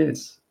is,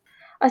 yes.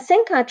 I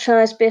think I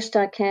try as best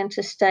I can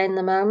to stay in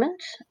the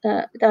moment.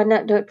 I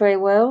don't do it very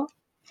well.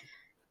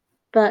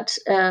 But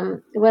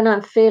when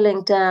I'm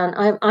feeling down,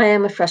 I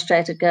am a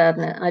frustrated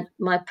gardener.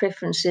 My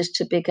preference is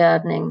to be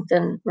gardening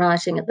than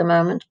writing at the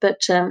moment.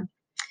 But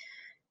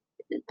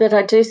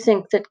I do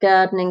think that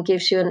gardening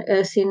gives you an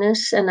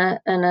earthiness and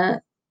a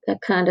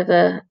kind of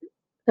a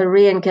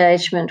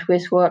re-engagement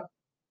with what,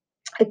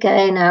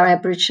 again, our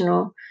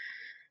Aboriginal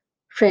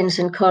friends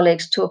and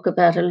colleagues talk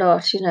about a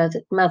lot,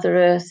 that Mother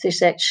Earth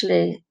is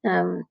actually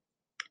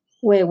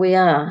where we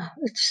are.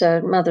 So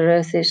Mother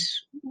Earth is,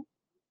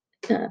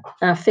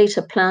 our feet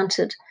are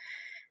planted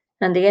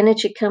and the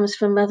energy comes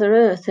from Mother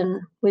Earth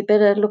and we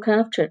better look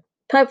after it.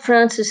 Pope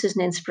Francis is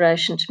an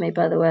inspiration to me,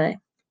 by the way.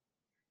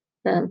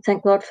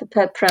 Thank God for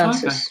Pope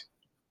Francis.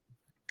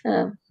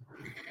 Okay.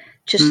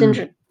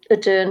 Jacinda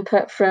Ardern,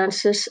 Pope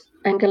Francis,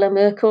 Angela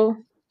Merkel.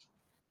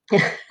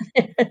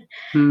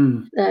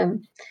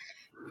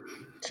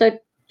 So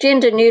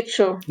gender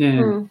neutral.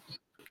 Yeah.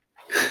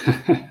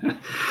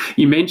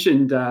 You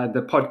mentioned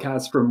the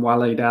podcast from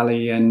Waleed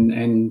Ali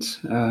and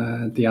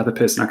the other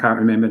person I can't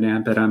remember now,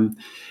 but and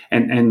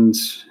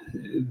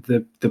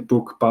the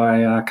book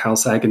by Carl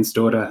Sagan's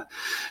daughter.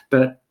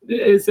 But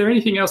is there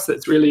anything else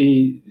that's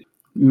really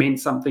meant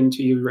something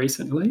to you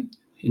recently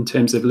in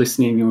terms of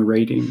listening or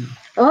reading?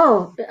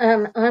 Oh,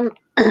 I'm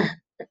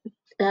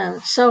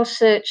Soul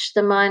Search,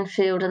 The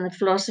Minefield, and The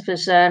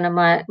Philosopher's Zone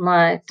are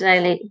my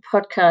daily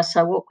podcasts.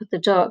 I walk with the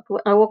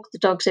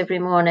dogs every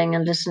morning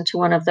and listen to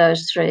one of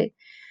those three.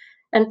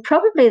 And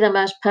probably the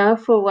most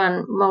powerful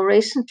one more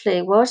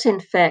recently was, in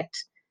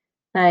fact,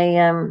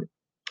 a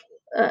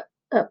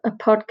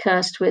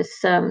podcast with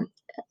an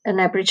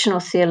Aboriginal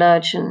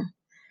theologian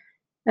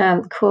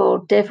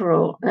called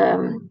Deverell,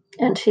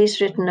 and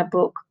he's written a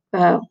book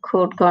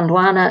called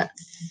Gondwana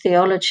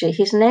Theology.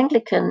 He's an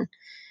Anglican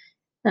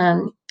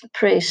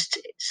priest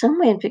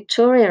somewhere in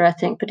Victoria, I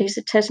think, but he's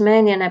a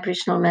Tasmanian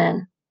Aboriginal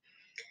man.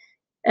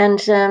 And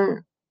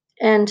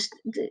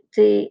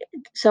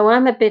so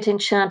I'm a bit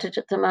enchanted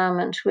at the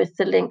moment with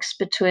the links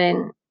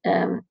between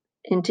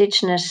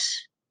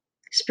Indigenous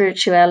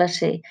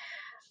spirituality.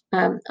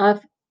 I'm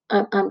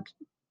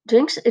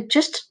doing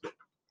just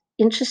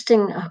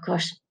interesting. Oh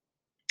gosh,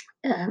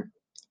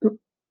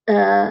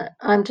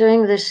 I'm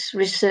doing this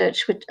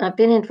research. I've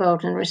been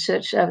involved in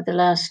research over the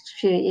last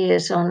few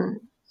years on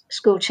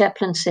school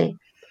chaplaincy,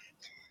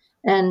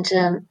 and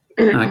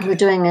we're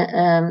doing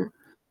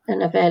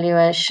an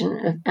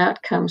evaluation of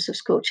outcomes of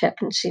school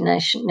chaplaincy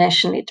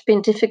nationally. It's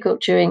been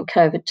difficult during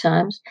COVID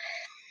times,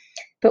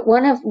 but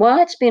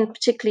why it's been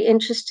particularly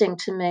interesting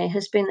to me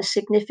has been the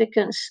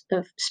significance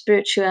of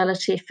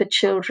spirituality for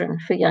children,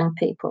 for young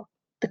people,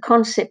 the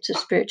concept of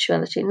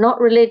spirituality,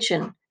 not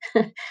religion,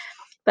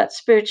 but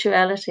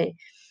spirituality.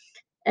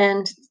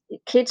 And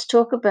kids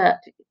talk about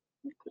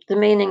the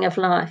meaning of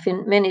life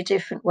in many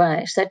different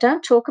ways. They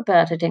don't talk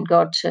about it in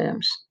God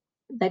terms.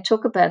 They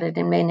talk about it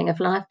in meaning of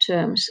life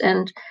terms.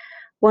 And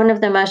one of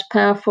the most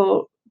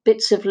powerful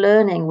bits of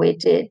learning we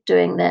did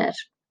doing that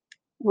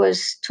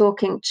was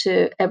talking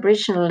to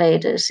Aboriginal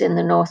leaders in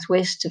the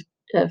northwest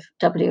of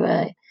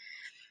WA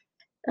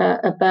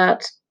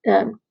about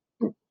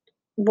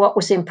what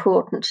was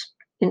important,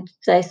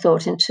 they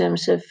thought, in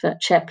terms of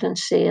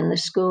chaplaincy in the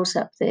schools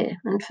up there.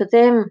 And for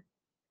them,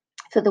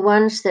 for the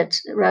ones that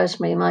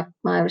Rosemary,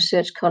 my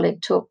research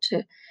colleague, talked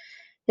to,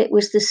 It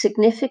was the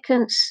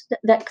significance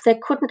that they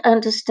couldn't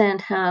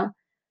understand how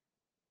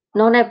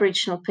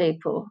non-Aboriginal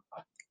people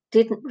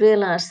didn't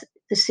realise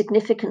the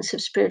significance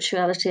of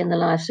spirituality in the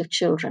lives of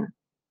children.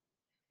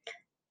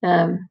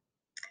 And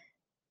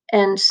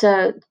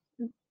so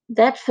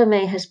that for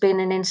me has been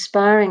an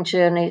inspiring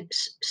journey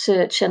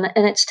search, and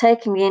it's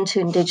taken me into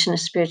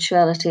Indigenous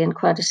spirituality in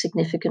quite a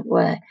significant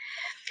way.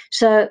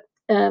 So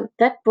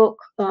that book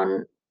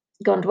on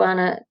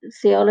Gondwana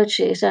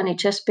theology has only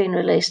just been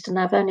released, and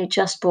I've only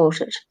just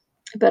bought it,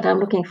 but I'm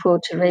looking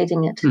forward to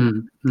reading it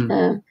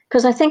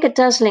because I think it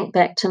does link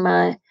back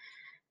to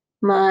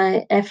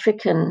my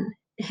African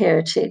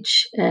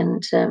heritage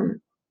and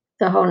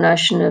the whole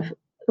notion of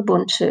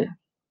Ubuntu,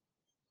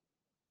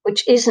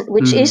 which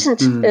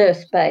isn't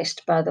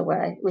earth-based, by the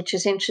way, which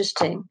is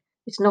interesting.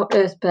 It's not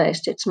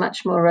earth-based; it's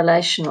much more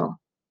relational.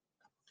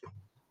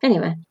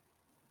 Anyway.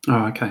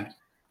 Oh, okay.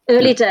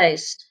 Early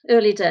days.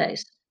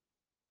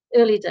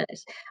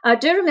 I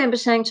do remember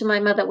saying to my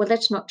mother, well,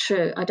 that's not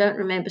true. I don't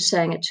remember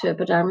saying it to her,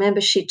 but I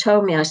remember she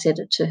told me I said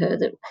it to her,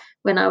 that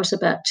when I was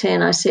about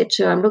 10, I said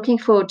to her, I'm looking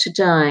forward to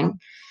dying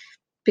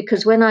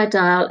because when I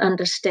die, I'll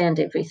understand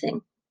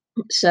everything.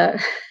 So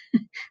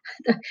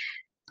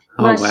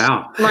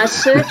wow. My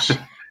search,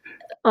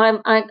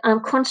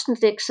 I'm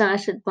constantly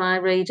excited by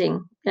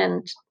reading,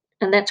 and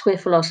that's where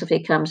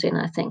philosophy comes in,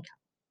 I think.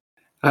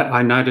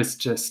 I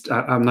noticed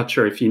I'm not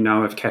sure if you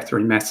know of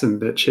Catherine Masson,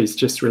 but she's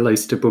just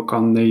released a book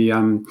on the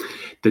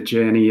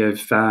journey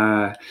of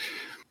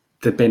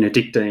the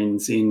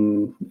Benedictines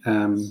in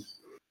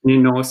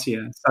New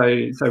Norcia.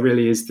 So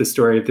really is the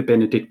story of the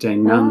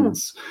Benedictine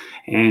nuns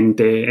and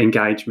their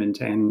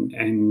engagement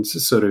and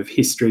sort of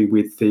history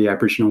with the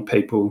Aboriginal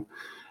people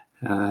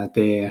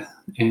there.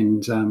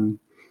 And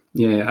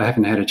I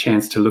haven't had a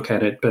chance to look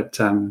at it, but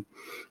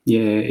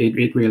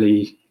it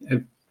really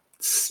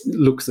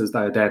looks as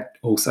though that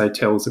also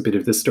tells a bit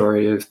of the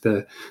story of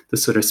the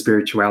sort of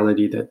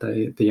spirituality that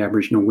the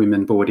Aboriginal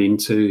women brought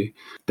into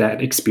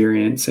that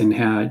experience and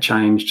how it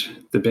changed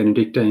the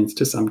Benedictines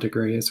to some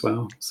degree as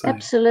well. So,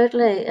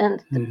 absolutely.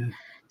 And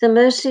the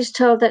Mercies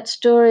told that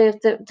story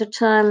of the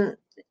time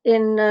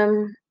in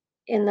the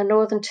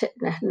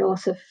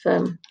north of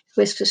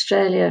West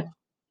Australia,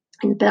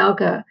 in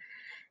Balgo,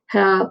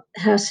 how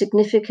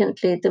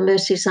significantly the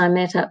Mercies I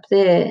met up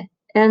there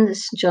and the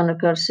St John of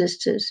God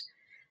sisters,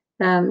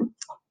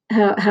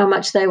 how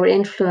much they were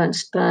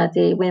influenced by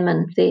the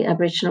women, the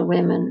Aboriginal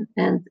women,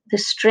 and the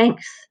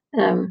strength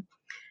and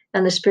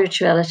the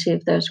spirituality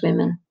of those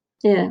women.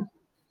 Yeah.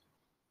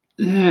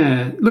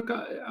 Yeah. Look,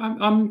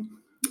 I'm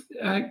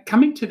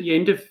coming to the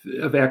end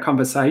of our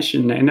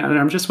conversation, and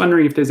I'm just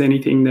wondering if there's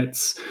anything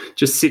that's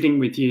just sitting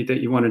with you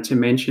that you wanted to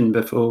mention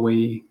before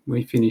we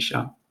finish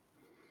up.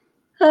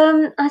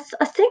 I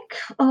think.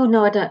 Oh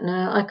no, I don't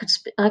know.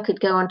 I could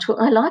go on to.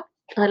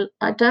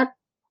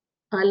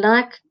 I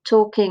like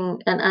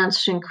talking and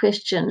answering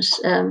questions.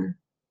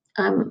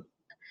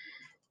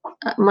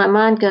 My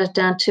mind goes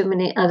down too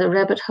many other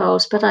rabbit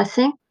holes, but I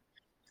think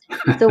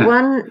the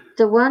one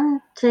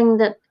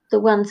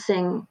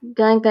thing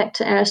going back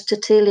to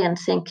Aristotelian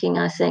thinking,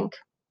 I think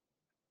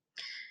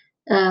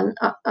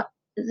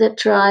that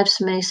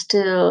drives me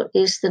still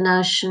is the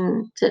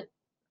notion that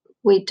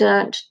we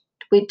don't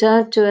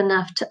do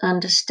enough to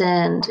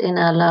understand in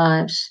our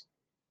lives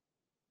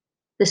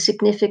the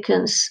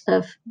significance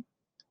of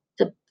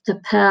the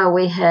power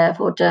we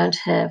have or don't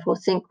have or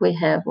think we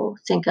have or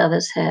think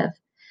others have.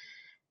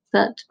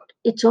 But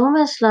it's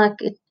almost like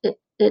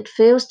it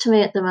feels to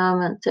me at the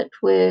moment that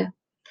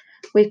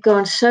we've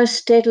gone so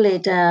steadily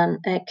down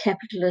a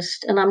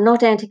capitalist, and I'm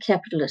not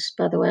anti-capitalist,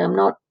 by the way. I'm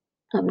not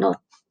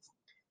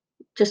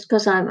just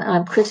because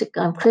I'm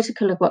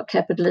critical of what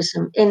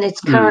capitalism in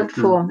its current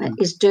form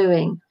is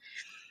doing.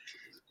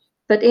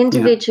 But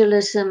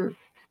individualism,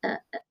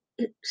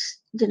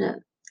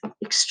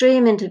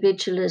 extreme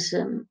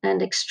individualism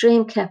and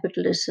extreme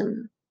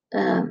capitalism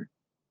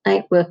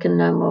ain't working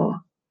no more.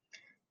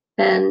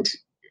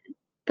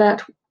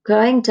 But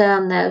going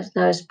down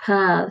those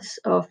paths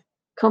of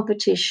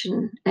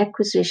competition,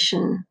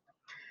 acquisition,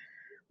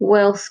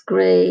 wealth,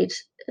 greed,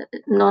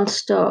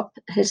 non-stop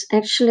has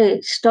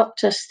actually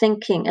stopped us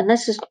thinking, and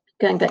this is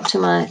going back to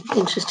my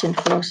interest in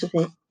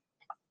philosophy,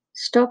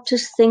 stopped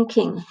us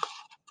thinking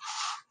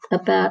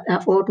about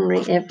our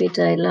ordinary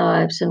everyday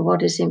lives and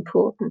what is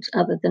important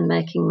other than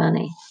making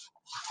money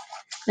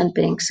and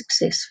being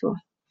successful.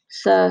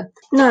 So,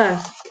 no,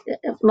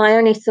 my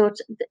only thought,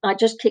 I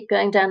just keep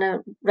going down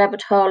a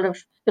rabbit hole of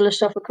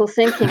philosophical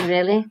thinking,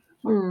 really.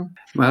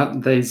 Well,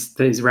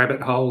 these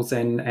rabbit holes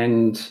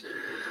and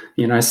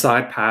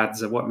side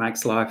paths are what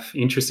makes life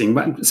interesting,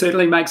 but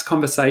certainly makes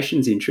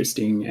conversations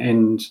interesting.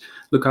 And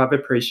look, I've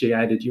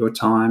appreciated your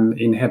time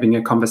in having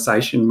a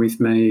conversation with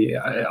me.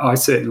 I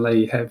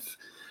certainly have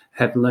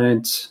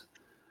learnt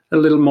a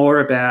little more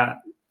about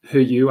who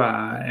you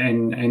are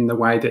and the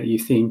way that you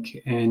think.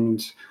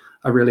 And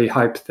I really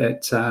hope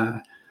that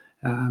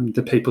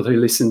the people who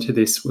listen to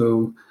this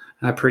will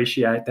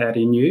appreciate that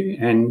in you.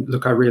 And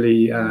look, I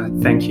really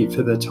thank you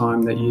for the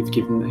time that you've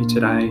given me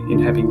today in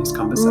having this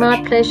conversation.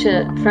 My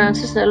pleasure,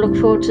 Francis, and I look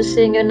forward to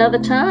seeing you another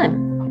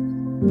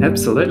time.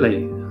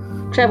 Absolutely.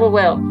 Travel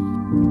well.